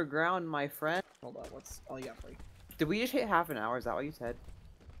dig underground, my friend. Hold on, what's all you got free? Did we just hit half an hour? Is that what you said?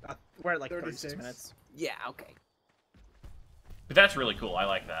 We're at like 36 36 minutes. Yeah, okay. But that's really cool. I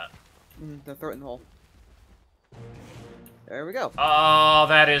like that. Throw it in the hole. There we go. Oh,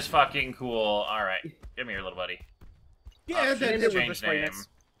 that is fucking cool. All right, come here, little buddy. Yeah, Shit, that Named change it Rufus for you name. next.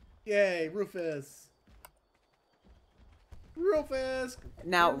 Yay, Rufus. Rufus.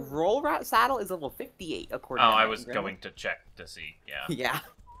 Now, Roll Rat Saddle is level 58 Oh, according to I my was grandma. going to check to see. Yeah. Yeah.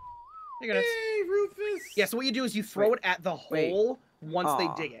 You're gonna... Yay, Rufus. Yeah, so what you do is you throw Wait, it at the wait. hole once they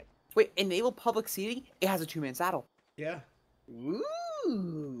Aw. dig it. Wait, enable public seating? It has a 2-man saddle. Yeah.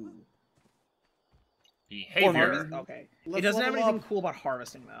 Ooh. Behavior. Okay. Let's it doesn't have level anything up. cool about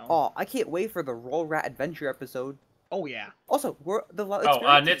harvesting though. Oh, I can't wait for the Roll Rat Adventure episode. Oh yeah. Also, we're the Oh,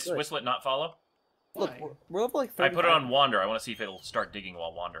 experience is Nitz, good. whistle it, not follow. Look, Why? we're level like I 35. put it on wander. I want to see if it'll start digging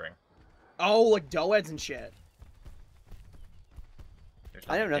while wandering. Oh, like doeheads and shit. There's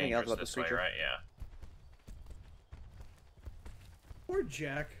I know nothing else dangerous about this way, creature. right? Yeah. Poor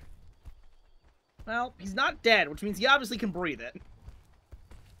Jack. Well, he's not dead, which means he obviously can breathe it.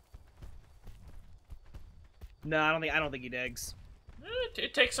 No, I don't think he digs.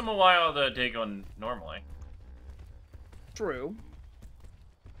 It takes him a while to dig on normally. True.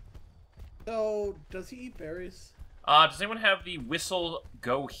 So, does he eat berries? Does anyone have the whistle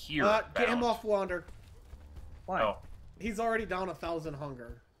go here? Get him bound? off Wander. Why? Oh, He's already down 1,000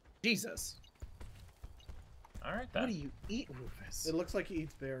 hunger. Jesus. all right What then. do you eat, Rufus? It looks like he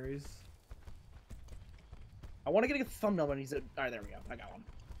eats berries. I want to get a thumbnail when he's... Alright, there we go. I got one.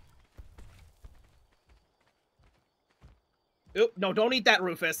 Oop, no, don't eat that,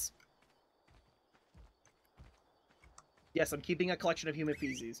 Rufus. Yes, I'm keeping a collection of human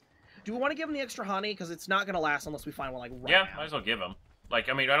feces. Do we want to give him the extra honey? Because it's not going to last unless we find one, like, right Yeah, now. might as well give him. Like,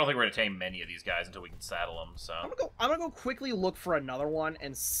 I mean, I don't think we're gonna tame many of these guys until we can saddle them. So. I'm gonna go quickly look for another one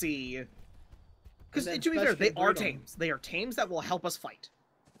and see... Because, And then to be fair, they specially are breed 'em. tames. They are tames that will help us fight.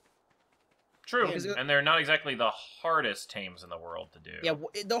 True, Yeah. and they're not exactly the hardest tames in the world to do. Yeah,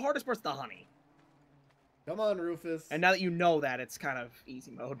 the hardest part's the honey. Come on, Rufus. And now that you know that, it's kind of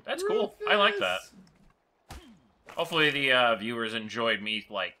easy mode. That's cool. I like that. Rufus! Hopefully the viewers enjoyed me,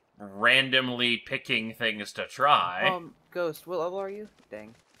 like, randomly picking things to try. Ghost, what level are you?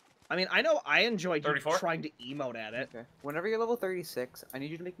 Dang. I mean, I know I enjoyed you 34? trying to emote at it. Okay. Whenever you're level 36, I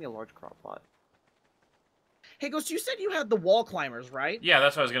need you to make me a large crop plot. Hey, Ghost, you said you had the wall climbers, right? Yeah,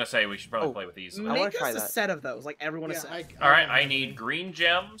 that's what I was gonna say. We should probably Oh. play with these. I wanna Make try us a that. set of those, like everyone a Yeah, set. All right, don't I have need any. green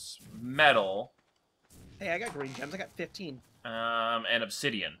gems, metal, Hey, I got green gems. I got 15. and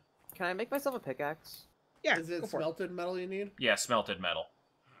obsidian. Can I make myself a pickaxe? Yeah, Is it go for it. smelted metal you need? Yeah, smelted metal.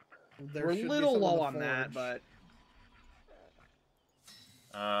 There We're a should be little some in low the on that, forge.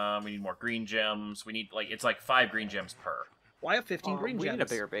 but We need more green gems. We need, like, it's like 5 green gems per. why have 15 green we gems? need a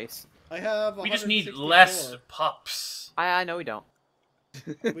bigger base. I have We just need 164. less pups. I know we don't.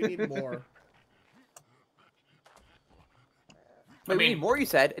 We need more. Wait, we mean- need more, you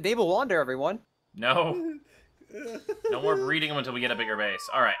said. Enable Wander, everyone. No. No more breeding them until we get a bigger base.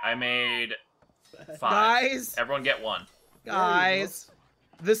 All right, I made 5. Guys, Everyone get 1. guys,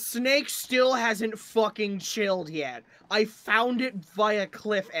 the snake still hasn't fucking chilled yet. I found it via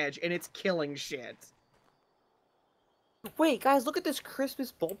cliff edge, and it's killing shit. Wait, guys, look at this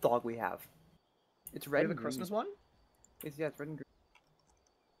Christmas Bulldog we have. It's Do red you have and a Christmas green. one? Yeah, it's red and green.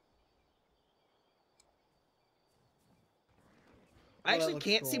 I Oh, that actually looks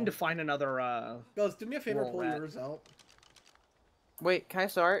can't seem cool. to find another, Ghost, do me a favor, Roll pull rat. yours out. Wait, can I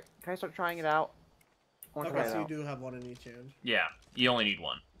start? Can I start trying it out? I wanna try Okay, it so you out. do have one in each hand. Yeah, you only need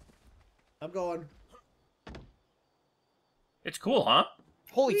 1. I'm going. It's cool, huh?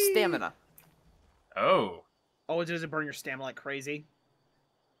 Holy Whee! stamina. Oh. Oh, does it burn your stamina like crazy?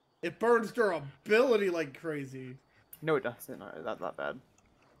 It burns durability like crazy. No, it doesn't. No, that's not bad.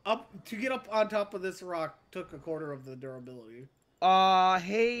 To get up on top of this rock took a quarter of the durability.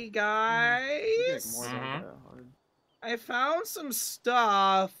 Hey guys. More Mhm. I found some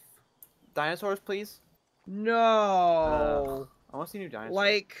stuff. Dinosaurs, please. No. I want to see new dinosaurs.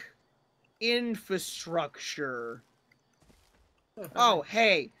 Like infrastructure. Oh,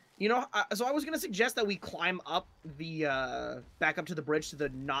 hey. You know, so I was gonna suggest that we climb up the back up to the bridge to the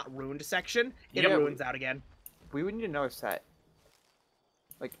not ruined section. It Yeah, ruins out again. We would need another set.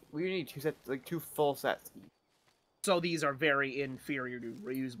 Like, we would need 2 sets, like 2 full sets. So these are very inferior to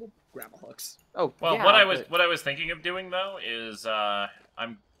reusable grapple hooks. Oh, Well, yeah, what I was thinking of doing though is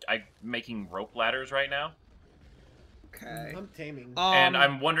I'm making rope ladders right now, Okay. I'm taming. and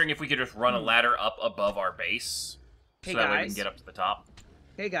I'm wondering if we could just run a ladder up above our base, Hey, so that way we guys. can get up to the top.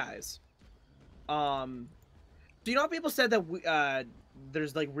 Hey guys. Do you know how people said that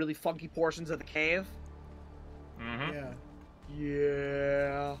there's like really funky portions of the cave? Mm-hmm. Yeah.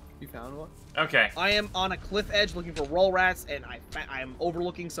 Yeah. You found one? Okay. I am on a cliff edge looking for roll rats, and I am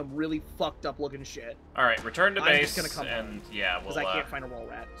overlooking some really fucked up looking shit. All right. Return to I'm base, just gonna come and yeah, Because we'll. I can't find a roll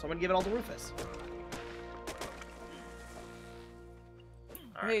rat. So I'm gonna give it all to Rufus.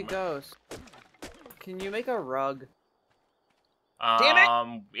 All Hey, right. Ghost. Can you make a rug?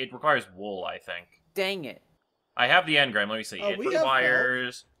 Damn it! It requires wool, I think. Dang it. I have the engram. Let me see. Oh, It we have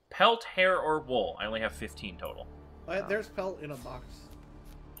requires pelt, hair, or wool. I only have 15 total. There's pelt in a box.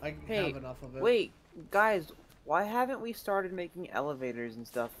 I Hey, have enough of it. Wait, guys, why haven't we started making elevators and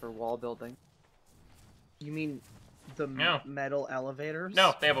stuff for wall building? You mean the No. metal elevators?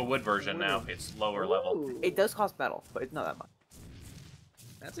 No, they have a wood version now. It's lower level. Ooh, It does cost metal, but it's not that much.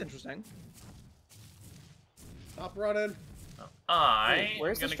 That's interesting. Stop running. I Wait,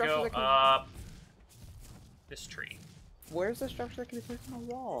 where's the am gonna structure go that can- up this tree. Where's the structure that can be placed on a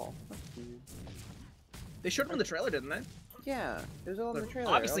wall? That's weird. They showed them in the trailer, didn't they? Yeah, it was all in They're the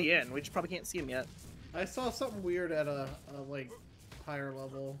trailer. obviously in. We just probably can't see them yet. I saw something weird at a like higher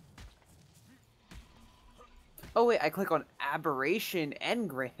level. Oh wait, I click on Aberration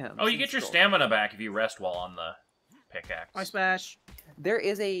Engrams. Oh, you get your stamina back if you rest while on the pickaxe. Hi, Smash. There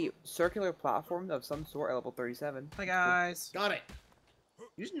is a circular platform of some sort at level 37. Hi, guys. Got it.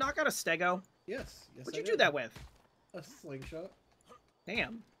 You just knock out a stego. Yes. What'd I you did. do that with? A slingshot.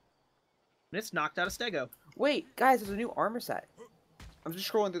 Damn. It's knocked out a stego. Wait, guys, there's a new armor set. I'm just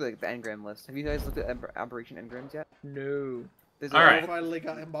scrolling through the engram list. Have you guys looked at Aberration Engrams yet? No. There's All a right. I finally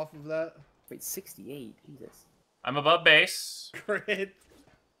got him off of that. Wait, 68. Jesus. I'm above base. Great.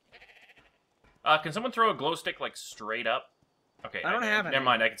 Can someone throw a glow stick like straight up? Okay. I don't have any. Never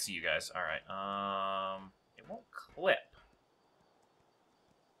mind. I can see you guys. All right. It won't clip.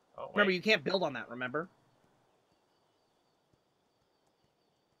 Oh wait. Remember, you can't build on that, remember?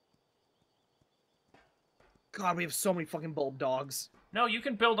 God, we have so many fucking Bulbdogs. No, you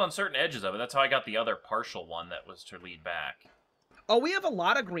can build on certain edges of it. That's how I got the other partial one that was to lead back. Oh, we have a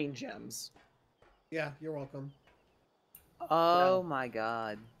lot of green gems. Yeah, you're welcome. Oh my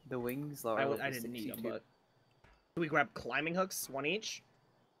god. The wings lower. I level didn't need them, 62. but... Do we grab climbing hooks? One each?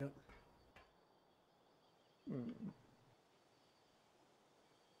 Yep.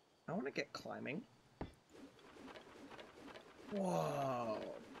 I want to get climbing. Whoa.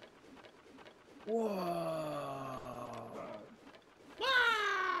 Whoa.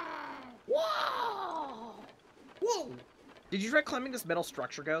 Whoa. Whoa. Did you try climbing this metal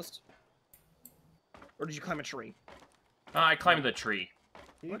structure, Ghost? Or did you climb a tree? I climbed the tree.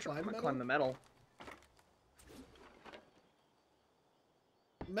 Can you climb I'm gonna metal? climb the metal.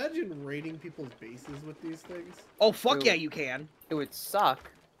 Imagine raiding people's bases with these things. Oh, fuck Ooh. yeah, you can. It would suck.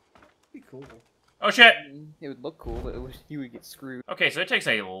 Be cool. Oh shit! It would look cool, but you would get screwed. Okay, so it takes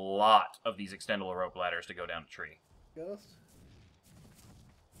a lot of these extendable rope ladders to go down a tree. Ghost.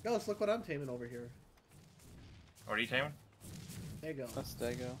 Ghost, look what I'm taming over here. What are you taming? There you go. Let's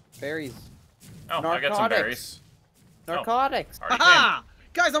go. Berries. Oh, I got some Narcotics. berries. Narcotics. Already tamed. Haha!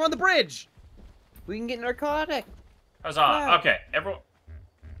 Guys, I'm on the bridge! We can get narcotic. Huzzah! Yeah. Okay, everyone.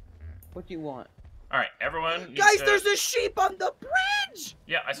 What do you want? All right, everyone. needs Guys, to- there's a sheep on the bridge!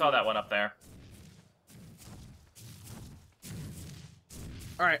 Yeah, I saw that one up there.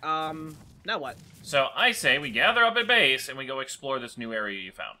 Alright, now what? So I say we gather up at base and we go explore this new area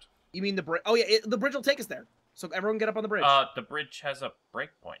you found. You mean the bridge? Oh yeah, the bridge will take us there. So everyone get up on the bridge. The bridge has a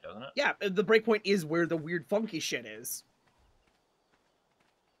breakpoint, doesn't it? Yeah, the breakpoint is where the weird funky shit is.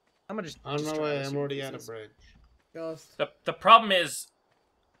 I'm gonna just On my destroy way, those I'm already pieces. at a bridge. Ghost. The problem is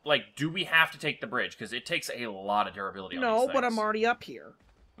like, do we have to take the bridge? Because it takes a lot of durability on these No, things. but I'm already up here.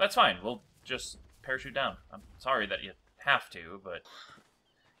 That's fine. We'll just parachute down. I'm sorry that you have to, but...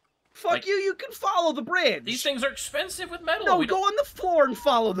 Fuck Like, you can follow the bridge! These things are expensive with metal. No, We go don't... on the floor and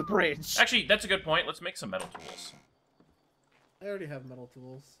follow the bridge! Actually, that's a good point. Let's make some metal tools. I already have metal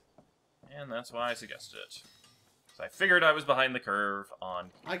tools. And that's why I suggested it. So I figured I was behind the curve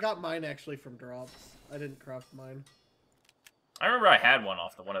on... I got mine actually from drops. I didn't craft mine. I remember I had one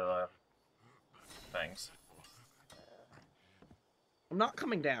off one of the things. I'm not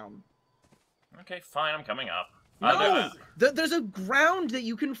coming down. Okay, fine, I'm coming up. No! There's a ground that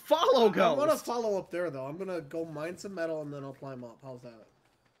you can follow, Ghost! I'm gonna follow up there, though. I'm gonna go mine some metal, and then I'll climb up. How's that?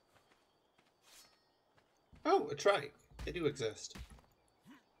 Oh, a trike. They do exist.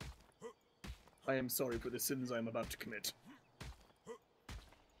 I am sorry for the sins I am about to commit.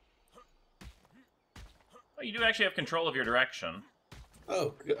 Oh, you do actually have control of your direction.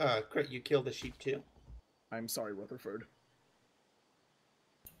 Oh, Crit, you killed the sheep too? I'm sorry, Rutherford.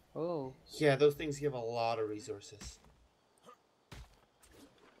 Oh. Yeah, those things give a lot of resources.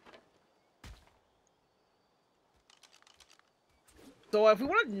 So if we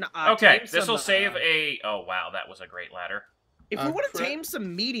want to okay, this will save a... Oh, wow, that was a great ladder. If we want to Crit... tame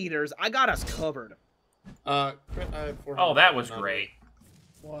some meat eaters, I got us covered. Crit, I have 400. Oh, that was great.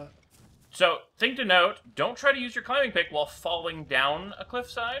 What? So, thing to note, don't try to use your climbing pick while falling down a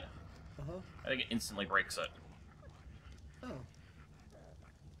cliffside. Uh-huh. I think it instantly breaks it. Oh.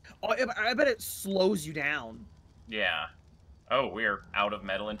 Oh, I bet it slows you down. Yeah. Oh, we're out of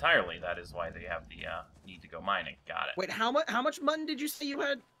metal entirely. That is why they have the need to go mining. Got it. Wait, how much mutton did you say you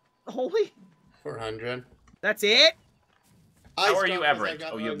had? Holy? 400. That's it? How are you, Everett?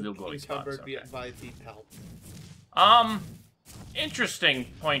 Oh, you have no glowy spots. Okay. By the pelt. Interesting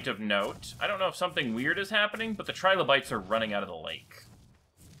point of note. I don't know if something weird is happening, but the trilobites are running out of the lake.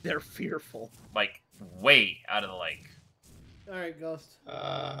 They're fearful. Like, way out of the lake. Alright, Ghost.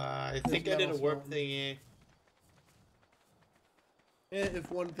 I think I did a warp thingy. If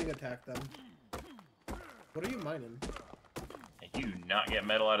one thing attacked them. What are you mining? You do not get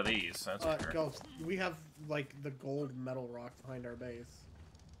metal out of these, that's for sure. Ghost, we have, like, the gold metal rocks behind our base.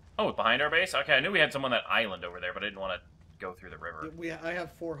 Oh, behind our base? Okay, I knew we had some on that island over there, but I didn't want to go through the river. I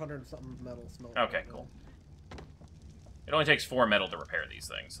have 400-something metal smelted. Okay, cool. It only takes 4 metal to repair these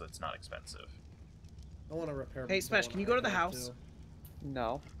things, so it's not expensive. I want to repair. Hey, Smash, can you go to the house? Too.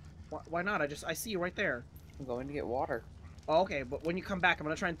 No. Why not? I see you right there. I'm going to get water. Oh, okay, but when you come back, I'm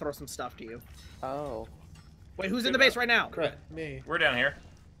gonna try and throw some stuff to you. Oh. Wait, who's in the base right now? Crit. Me. We're down here.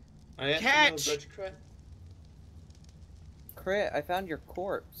 I have Catch! to know Crit. Crit, I found your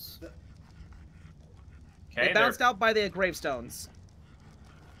corpse. Okay, They bounced out by the gravestones.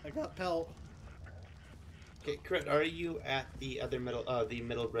 I got pelt. Okay, Crit, are you at the other middle, the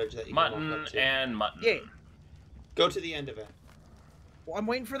middle bridge that you can mutton walk up to? and mutton. Yeah. Go to the end of it. Well, I'm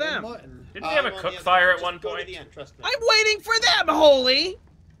waiting for them. Mutton. Didn't we have a I'm on cook the other fire end. at one Just go point? to the end, trust me. I'm waiting for them, Holy!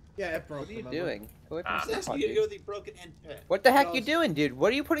 Yeah, it broke. What are you remember? doing? Go away from Ah. the Just cook pot, you to dude. go to the broken end pit. What the heck you Ghost. doing, dude?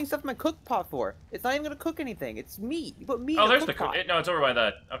 What are you putting stuff in my cook pot for? It's not even gonna cook anything. It's meat. You put meat Oh, in there's a the cook cook. pot. No, it's over by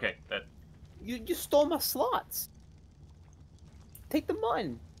the... Okay, that... You stole my slots. Take the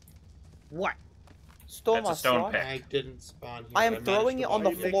mutton. What? Stole That's my a stone slot. pick. I didn't spawn here. I am managed throwing to it on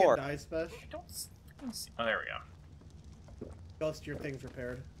walk the Are you floor. making die special? I don't see... Oh, there we go. Ghost, your thing's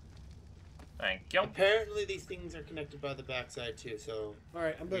repaired. Thank you. Apparently these things are connected by the backside too, so...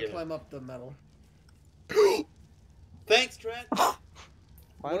 Alright, I'm gonna Yeah. climb up the metal. Thanks, Trent! Why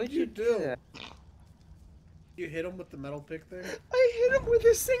What would did you do? that? You hit him with the metal pick there? I hit him with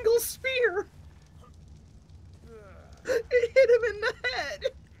a single spear! It hit him in the head!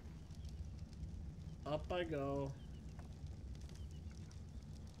 Up I go.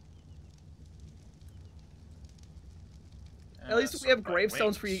 At least we have So my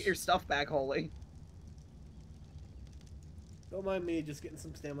gravestones for wings. your stuff back, Holy. Don't mind me, just getting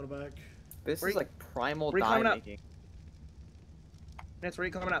some stamina back. This Where is you- like primal where you die climbing up? making. That's where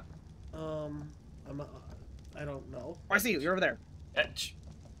you coming up. I don't know. Oh, I see you. You're over there.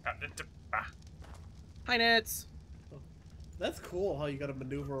 Ah. Hi, Nitz. That's cool how you gotta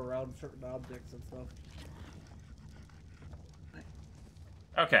maneuver around certain objects and stuff.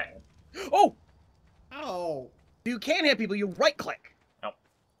 Okay. Oh! Ow! You can hit people. You right-click.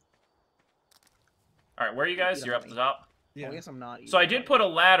 Alright, where are you guys? You're up at the top? Yeah. Oh, I guess I'm not. So I did put a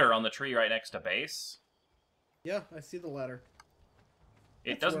ladder on the tree right next to base. Yeah, I see the ladder.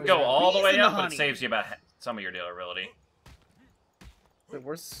 It That's doesn't where go we're at. all the Bees way in the up, but it honey. saves you about some of your durability. Wait,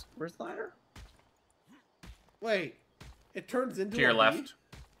 where's the ladder? Wait, it turns into To your a bee? left.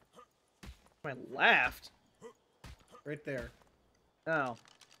 My left. Right there. Oh.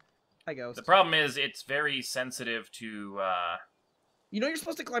 Hi, Ghost. The problem is it's very sensitive to, You know you're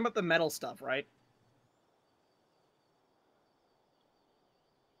supposed to climb up the metal stuff, right?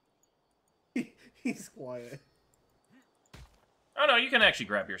 He's quiet. Oh, no, you can actually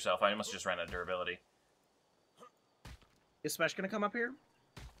grab yourself. I must just ran out of durability. Is Smash gonna come up here?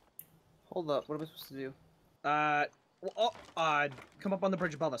 Hold up, what am I supposed to do? Come up on the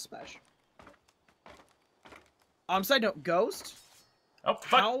bridge above us, Smash. Side note, Ghost? Oh,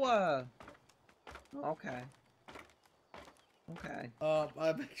 fuck! How, Okay. Okay.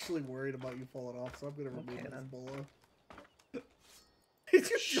 I'm actually worried about you falling off, so I'm gonna remove Okay, this then. bola. Did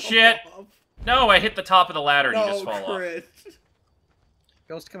you jump Shit! off? No, I hit the top of the ladder and you No, just fall off. crit.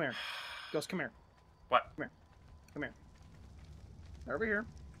 Ghost, come here. Ghost, come here. What? Come here. Over here.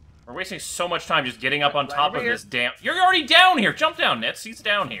 We're wasting so much time just getting up on Right top over of here. this damn... You're already down here! Jump down, Nitz. He's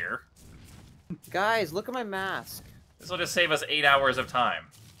down here. Guys, look at my mask. This will just save us 8 hours of time.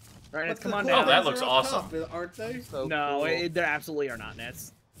 Alright, But Nitz, come the on gold Oh, down. that ones looks are up awesome. top, aren't they? So No, cool. there absolutely are not,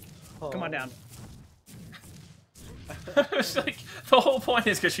 Nitz. Come on down. It's like, the whole point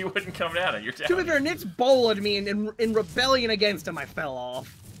is because you wouldn't come down it. You're down To be here. fair, Nitz bowled me, and in rebellion against him, I fell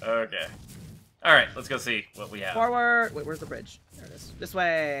off. Okay. Alright, let's go see what we have. Forward. Wait, where's the bridge? There it is. This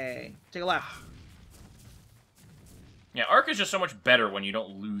way. Take a left. Yeah, ARK is just so much better when you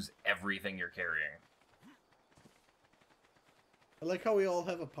don't lose everything you're carrying. I like how we all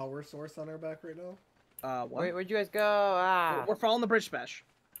have a power source on our back right now. What? Wait, where'd you guys go? Ah, We're following the bridge, Smash.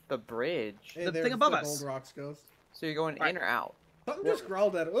 the bridge. Hey, The there's thing above the us. Gold Rocks Ghost. So you're going Right. in or out? Something just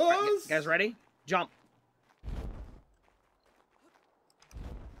growled at us. Right, guys ready? Jump.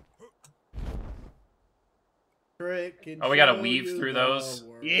 Crick can Oh, we gotta show weave you through the those?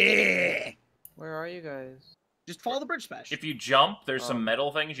 world. Yeah. Where are you guys? Just follow the bridge, Smash. If you jump, there's Oh. some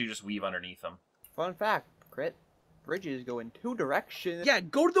metal things, you just weave underneath them. Fun fact, Crit. Bridges go in 2 directions. Yeah,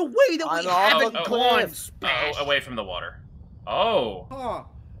 go to the way that I'm we off haven't the gone, cliff. Smash. Oh, away from the water. Oh. Huh.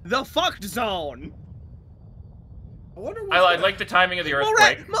 The fucked zone. I wonder what. I like the timing of the Mole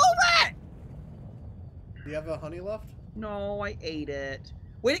earthquake. rat! Mole rat! Do you have a honey left? No, I ate it.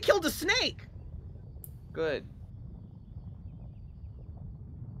 Wait, it killed a snake. Good.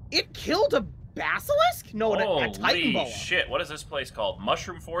 It killed a basilisk? No, a titan Holy boa. shit, what is this place called?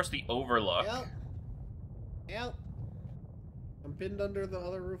 Mushroom Forest, the Overlook. Help. Help. I'm pinned under the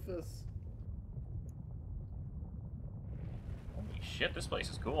other Rufus. Holy shit, this place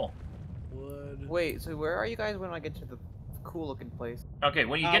is cool. Wood. Wait, so where are you guys when I get to the cool looking place? Okay,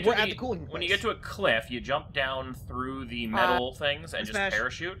 when you get we're to at the cooling when you place. get to a cliff, you jump down through the metal things and just Smash.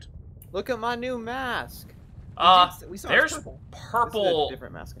 parachute. Look at my new mask. We saw There's it's purple. This is a purple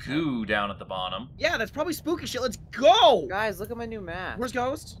different mask. goo down at the bottom. Yeah, that's probably spooky shit. Let's go! Guys, look at my new mask. Where's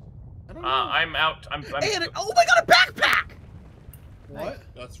Ghost? I don't know. I'm out. I'm Hey, oh my god, a backpack! What?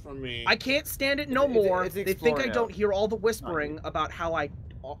 That's from me. I can't stand it no It's- it's- more. it's They think exploring I now. don't hear all the whispering about how I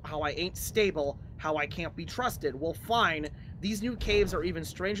ain't stable, how I can't be trusted. Well, fine. These new caves are even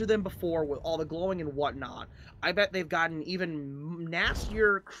stranger than before with all the glowing and whatnot. I bet they've gotten even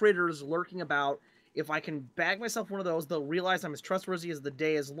nastier critters lurking about. If I can bag myself one of those, they'll realize I'm as trustworthy as the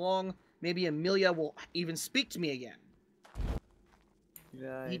day is long. Maybe Amelia will even speak to me again.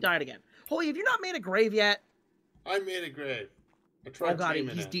 Yeah, He died again. Holy, have you not made a grave yet? I made a grave. I tried Oh god,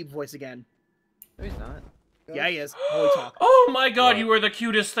 taming he's it. deep voice again. No, he's not. Yeah, he is. Holy talk. Oh my god, What? you are the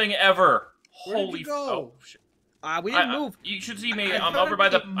cutest thing ever. Where did Holy you go? Oh, shit. We didn't move. You should see me. I I'm found over by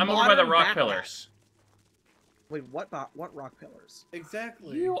the a I'm over by the modern rock backpack. pillars. Wait, what rock pillars?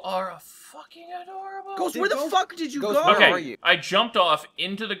 Exactly. You are a fucking adorable. Ghost, Did where the Ghost- fuck did you Ghost, go? where are Okay, you? I jumped off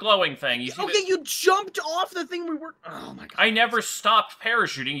into the glowing thing. You see Okay, that- you jumped off the thing we were. Oh my god. I never stopped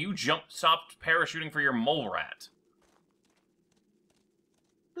parachuting. You stopped parachuting for your mole rat.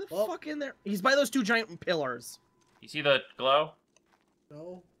 Where the Well- fuck in there? He's by those 2 giant pillars. You see the glow?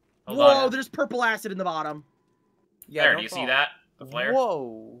 No. Hold Whoa, on. there's purple acid in the bottom. Yeah, There, don't do you see fall. that? The flare?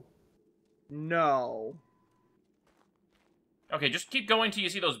 Whoa. No. Okay, just keep going till you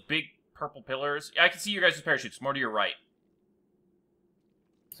see those big purple pillars. I can see your guys' parachutes. More to your right.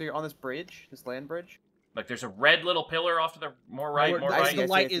 So you're on this bridge, this land bridge? Like, there's a red little pillar off to the more right, more I right. see, The I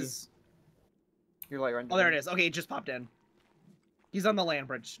light see. is. You're like right Oh, there it is. Okay, it just popped in. He's on the land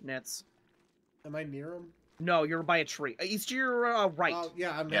bridge, Nitz. Am I near him? No, you're by a tree. East to your right. Oh,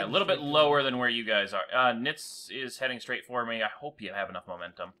 yeah, I'm Yeah, a heading little bit straight to lower him. than where you guys are. Nitz is heading straight for me. I hope you have enough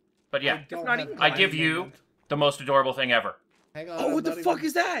momentum. But I yeah, don't not have even- I any give you moment. the most adorable thing ever. Hang on. Oh, I'm what the not fuck even-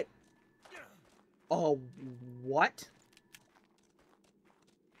 is that? Oh, what?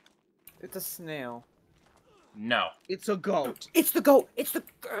 It's a snail. No. It's a goat. It's the goat! It's the...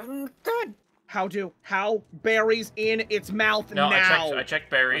 God! How? Berries in its mouth No, now. I checked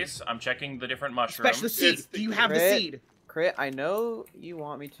berries. I'm checking the different mushrooms. Especially the seed. Do you have the Crit. seed? Crit, I know you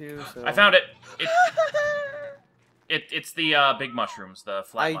want me to, so... I found it. It's the big mushrooms, the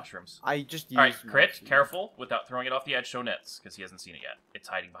flat mushrooms. I just used... Alright, Crit, careful, without throwing it off the edge, show Nitz, because he hasn't seen it yet. It's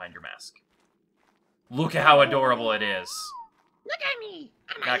hiding behind your mask. Look at how adorable it is. Look at me.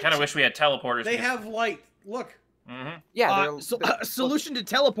 I kind of wish we had teleporters. They have light. Look. Mm-hmm. Yeah, solution to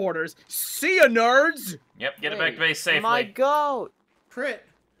teleporters. See ya, nerds! Yep, get it back to base safely. My goat! Crit.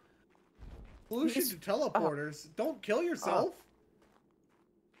 Solution to teleporters. Don't kill yourself.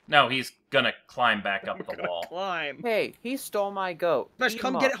 No, he's gonna climb back up the wall. Climb. Hey, he stole my goat. Smash,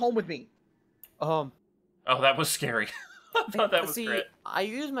 come get it home with me. Oh, that was scary. I thought that was Crit. I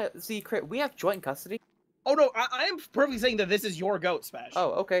use my... See, Crit, we have joint custody. Oh, no, I am perfectly saying that this is your goat, Smash.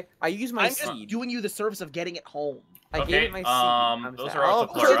 Oh, okay. I use my I'm seed. just doing you the service of getting it home. I gave it my seed. I'm those sad. are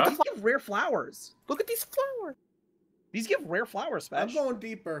also These Flora. give rare flowers. Look at these flowers. These give rare flowers, Smash. I'm going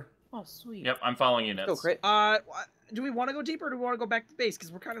deeper. Oh, sweet. Yep, I'm following you, Nitz. Go, Crit. Do we want to go deeper or do we want to go back to base?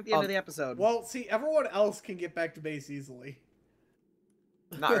 Because we're kind of at the end of the episode. Well, see, everyone else can get back to base easily.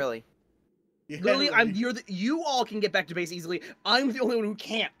 Not really. Yeah, Literally, really. you all can get back to base easily. I'm the only one who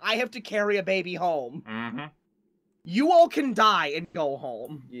can't. I have to carry a baby home. Mm-hmm. You all can die and go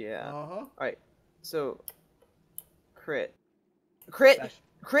home. Yeah. Uh-huh. Alright, so... Crit. Crit! Smash.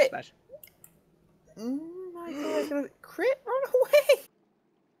 Crit! Smash. My God, Crit, run away!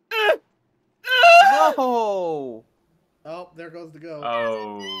 No! Oh, there goes the goat.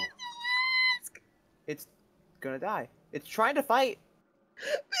 Oh. It's gonna die. It's trying to fight.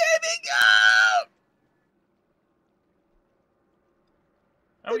 Baby goat!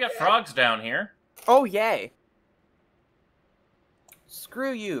 Oh, we got frogs down here. Oh, yay!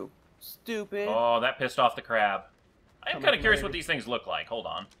 Screw you, stupid. Oh, that pissed off the crab. I am kind of curious what these things look like. Hold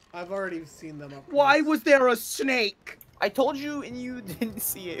on. I've already seen them up Why close. was there a snake? I told you and you didn't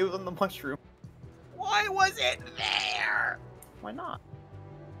see it. It was on the mushroom. Why was it there? Why not?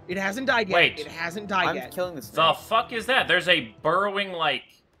 It hasn't died yet. Wait. It hasn't died I'm yet. killing the snake. The fuck is that? There's a burrowing, like...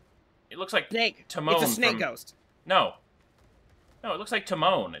 It looks like Snake. Timon It's a snake from... ghost. No. No, it looks like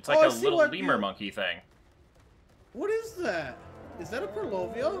Timon. It's like Oh, I a see little what lemur you- monkey thing. What is that? Is that a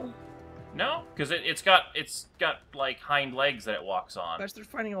Perlovia? No, because it's got like hind legs that it walks on. Gosh, they're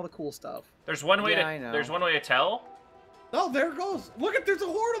finding all the cool stuff. There's one way I know. there's one way to tell. Oh, there it goes. Look at, there's a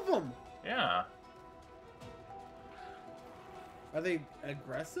horde of them. Yeah. Are they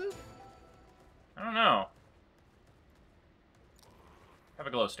aggressive? I don't know. Have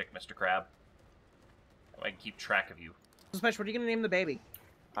a glow stick, Mr. Crab. So I can keep track of you. So, Smash, what are you gonna name the baby?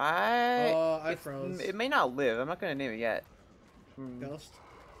 I froze. It may not live. I'm not gonna name it yet. Ghost.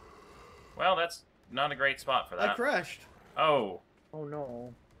 Well, that's not a great spot for I that. crashed. Oh. Oh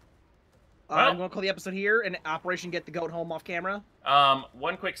no. Well- I'm gonna call the episode here and Operation Get the Goat Home off camera.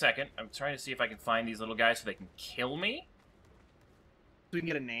 One quick second. I'm trying to see if I can find these little guys so they can kill me. So we can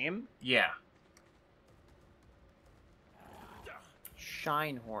get a name. Yeah.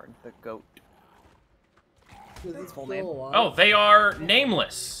 Shinehorn, the goat. His full name. Oh, they are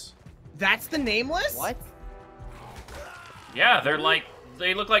nameless. That's the nameless? What? Yeah, they're like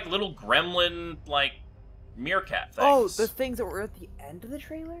they look like little gremlin like meerkat things. Oh, the things that were at the end of the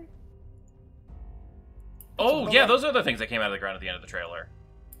trailer? Oh, yeah, those are the things that came out of the ground at the end of the trailer.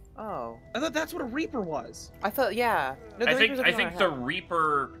 Oh. I thought that's what a Reaper was. I thought, yeah. No, the I think Reapers are I the think one the have.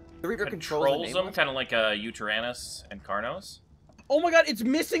 Reaper The Reaper controls the them, Nameless? kind of like a Uranus and Carnos. Oh my god, it's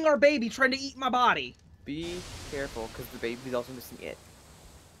missing our baby trying to eat my body. Be careful, because the baby's also missing it.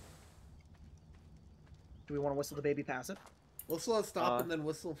 Do we want to whistle the baby passive? Whistle stop and then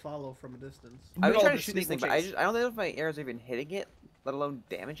whistle follow from a distance. I was No, trying the to shoot this snake thing, will but chase. I don't know if my arrows are even hitting it, let alone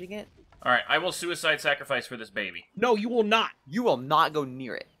damaging it. Alright, I will suicide sacrifice for this baby. No, you will not. You will not go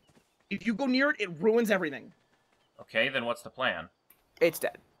near it. If you go near it, it ruins everything. Okay, then what's the plan? It's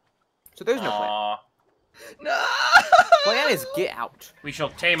dead. So there's no plan. Aw. No! Plan is get out. We shall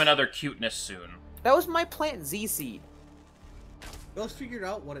tame another cuteness soon. That was my plant Z seed. Ghost figured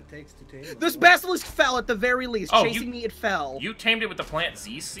out what it takes to tame them. This basilisk fell at the very least. Oh, Chasing me, it fell. You tamed it with the plant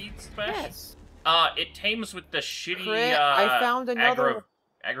Z seeds, Smash? Yes. It tames with the shitty, Crit, I found another-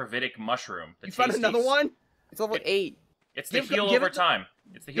 aggravitic mushroom. The You found another tasties. one? It's level 8. It's the Give- heal give over it the- time.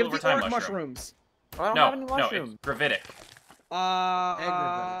 It's the heal Give over the time orange mushroom. mushrooms. I don't No, have any no, mushrooms. it's gravitic. The I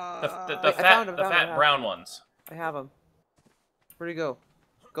fat, found 'em, the found 'em, fat found 'em. brown ones. I have them. Where'd he go?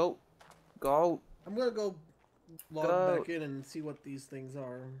 Go. Go. I'm gonna go log Go. back in and see what these things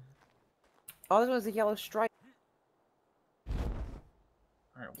are. Oh, this one's a yellow stripe.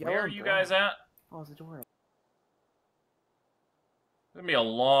 Alright, Yellow where are and you brown. guys at? Oh, it's adorable. It's gonna be a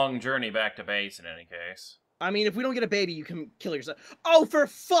long journey back to base in any case. I mean, if we don't get a baby, you can kill yourself. Oh, for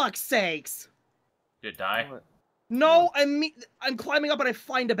fuck's sakes! Did it die? What? No, I'm climbing up and I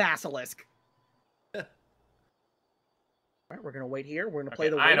find a basilisk. Alright, we're gonna wait here. We're gonna play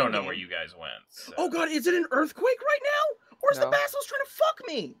the I don't waiting know game. where you guys went. So. Oh god, is it an earthquake right now? Or is the No. basilisk trying to fuck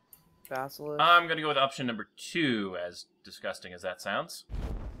me? Basilisk. I'm gonna go with option number 2, as disgusting as that sounds.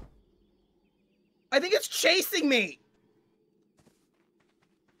 I think it's chasing me!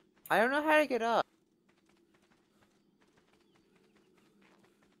 I don't know how to get up.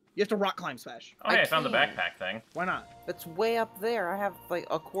 You have to rock climb, Smash. Oh, hey, I I found the can't. backpack thing. Why not? It's way up there. I have like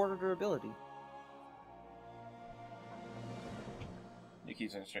a quarter durability. You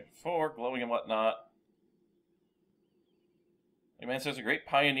keep saying straight 4, glowing and whatnot. Your man says a great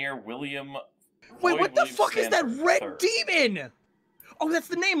pioneer, William. Wait, what the William fuck is that Stanford red III. demon? Oh, that's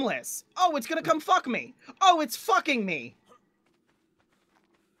the Nameless. Oh, it's gonna come fuck me. Oh, it's fucking me.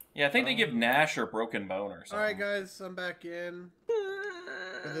 Yeah, I think they give Nash or Broken Bone or something. Alright, guys, I'm back in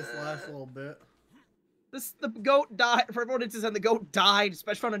for this last little bit. The goat died. For everyone who said the goat died,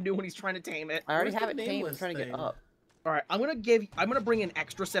 especially found a new one. He's trying to tame it. I already Where's have the it tamed. I'm Nameless trying to get thing? up. All right, I'm gonna bring an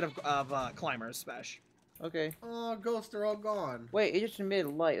extra set of climbers, Spesh. Okay. Oh, ghosts are all gone. Wait, it just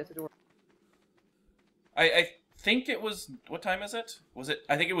emitted light. That's the door. I think it was... What time is it? Was it...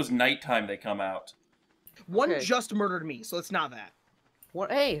 I think it was nighttime they come out. One Okay. just murdered me, so it's not that.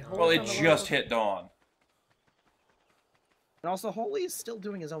 What? Hey. Well, it just hit dawn. And also, Holy is still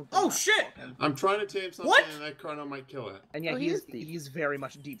doing his own thing. Oh, shit! I'm trying to tame something, What? and that chrono might kill it. And yeah, Oh, he is deep. he's very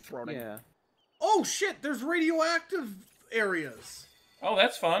much deep throating. Yeah. Oh, shit! There's radioactive areas. Oh,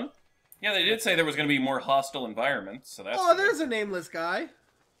 that's fun. Yeah, they did say there was going to be more hostile environments, so that's Oh, good. there's a nameless guy.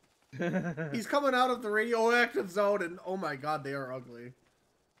 He's coming out of the radioactive zone, and oh my god, they are ugly.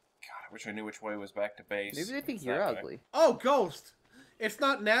 God, I wish I knew which way was back to base. Maybe they think It's you're that way. ugly. Oh, ghost! It's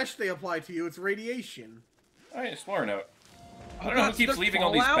not Nash they apply to you, it's radiation. Oh, yeah, Explorer note. I don't Oh, know who God, keeps there's leaving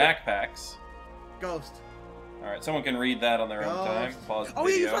all these Fallout? backpacks. Ghost. Alright, someone can read that on their own Ghost. time. Pause the Oh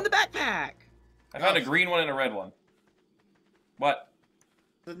yeah, you video. found the backpack. I found a Ghost. green one and a red one. What?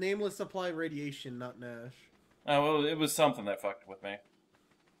 The nameless apply radiation, not Nash. Oh, well, it was something that fucked with me.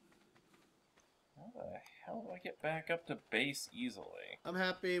 How the hell do I get back up to base easily? I'm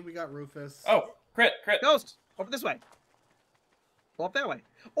happy we got Rufus. Oh, crit, crit. Ghost, over this way. Go up that way.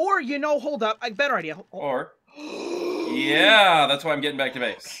 Or hold up. Better idea. Or, yeah, that's why I'm getting back to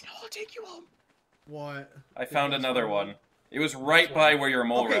base. I'll take you home. What? I found another one. It was right by where your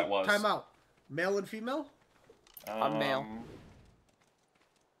mole Okay, rat was. time out. Male and female? I'm male.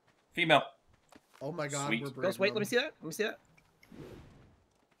 Female. Oh my god, Sweet. we're breeding Ghost, wait, them. let me see that. Let me see that.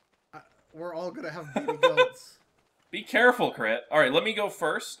 We're all gonna have baby goats. Be careful, crit. Alright, let me go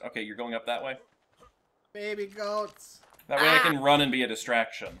first. Okay, you're going up that way. Baby goats. That way I can run and be a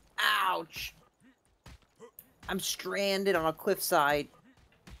distraction. Ouch! I'm stranded on a cliffside.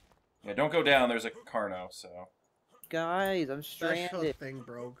 Yeah, don't go down. There's a Carno, so... Guys, I'm That stranded. hook thing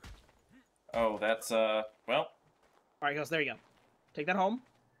broke. Oh, that's, well... Alright, Ghost, there you go. Take that home.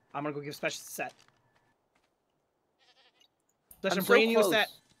 I'm gonna go give Special a set. Special, I'm so bringing you a close. set.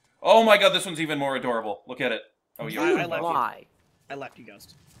 Oh my god, this one's even more adorable. Look at it. Oh, you I Dude, left you. why? I left you,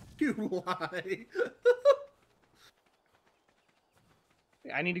 Ghost. You lie.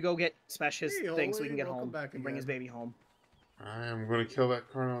 I need to go get Spesh his Hey, thing so we Oli, can get welcome home back and bring his again. baby home. I am going to kill that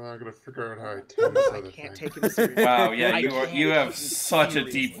chrono, and I'm going to figure out how I tame this I other can't thing. take him seriously. Wow, yeah, I you can't you have take him such a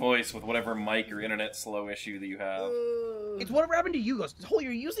deep seriously. voice with whatever mic or internet slow issue that you have. It's whatever happened to you, Ghost. Holy,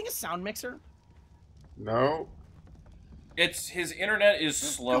 you're using a sound mixer? No. It's his internet is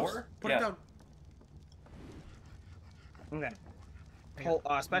slower. Put yeah. it down. Okay.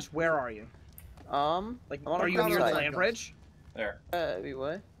 Spesh, where are you? Like, I'm on are a you near the outside, land Ghost. bridge? There. Wait,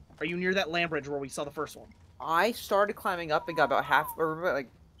 what? Are you near that land bridge where we saw the first one? I started climbing up and got about half, or like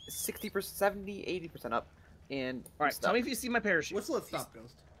 60%, 70, 80% up, and All right, tell me if you see my parachute. Whistle it stop,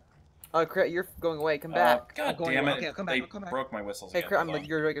 Ghost. Crit, you're going away. Come back. God I'm going damn away. it! Okay, I'll come back, They I'll come back. broke my whistles Hey, again. Crit, Hold on.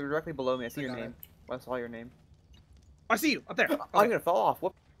 you're directly below me. I see I your got name. I saw your name. I see you up there. I'm gonna fall off.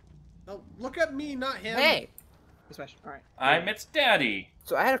 Whoop. No, look at me, not him. Hey. Spesh. All right. I'm its daddy.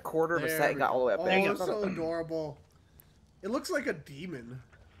 So I had a quarter of a There set and we got go. all the way up Oh, there. you go. it's so adorable. It looks like a demon.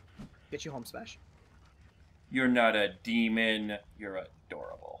 Get you home, Spesh. You're not a demon. You're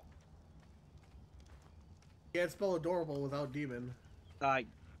adorable. You can't spell adorable without demon.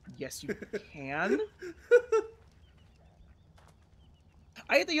 Yes, you can.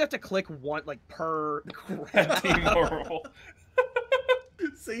 I hate that you have to click one, like, per... Adorable.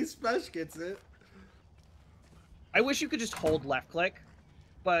 See, Spesh gets it. I wish you could just hold left click,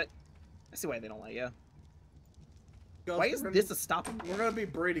 but I see why they don't let you. Ghost, Why is this a stopping? We're gonna be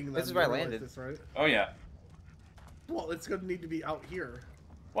breeding them. This is where I You realize landed. This, right? Oh yeah. Well, it's gonna need to be out here.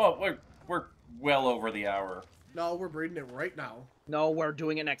 Well, we're well over the hour. No, we're breeding it right now. No, we're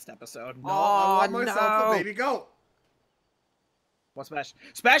doing it next episode. No, I want myself a baby goat. What smash?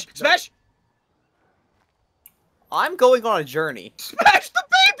 Smash! Smash! I'm going on a journey. Smash the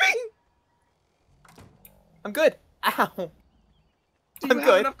baby! I'm good. Ow. Do you I'm have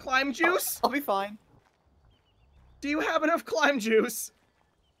good. enough climb juice? I'll be fine. Do you have enough climb juice?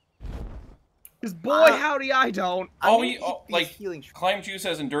 Because boy, howdy, I don't. Like healing. climb juice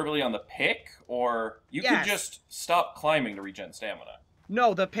has endurability on the pick, or you can Yes. just stop climbing to regen stamina.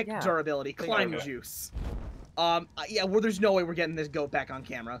 No, the pick Yeah. durability, climb Okay. juice. Yeah, well, there's no way we're getting this goat back on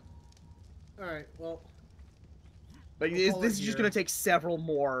camera. All right. Well. But We'll call this it is just here. gonna take several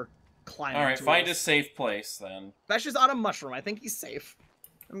more climbing. All right, find a tools. safe place then. Smash is on a mushroom. I think he's safe.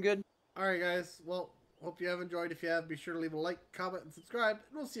 I'm good. All right, guys. Well, hope you have enjoyed. If you have, be sure to leave a like, comment, and subscribe.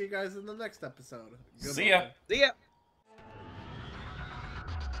 And we'll see you guys in the next episode. See ya. See ya.